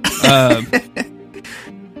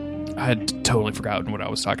 I had totally forgotten what I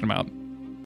was talking about.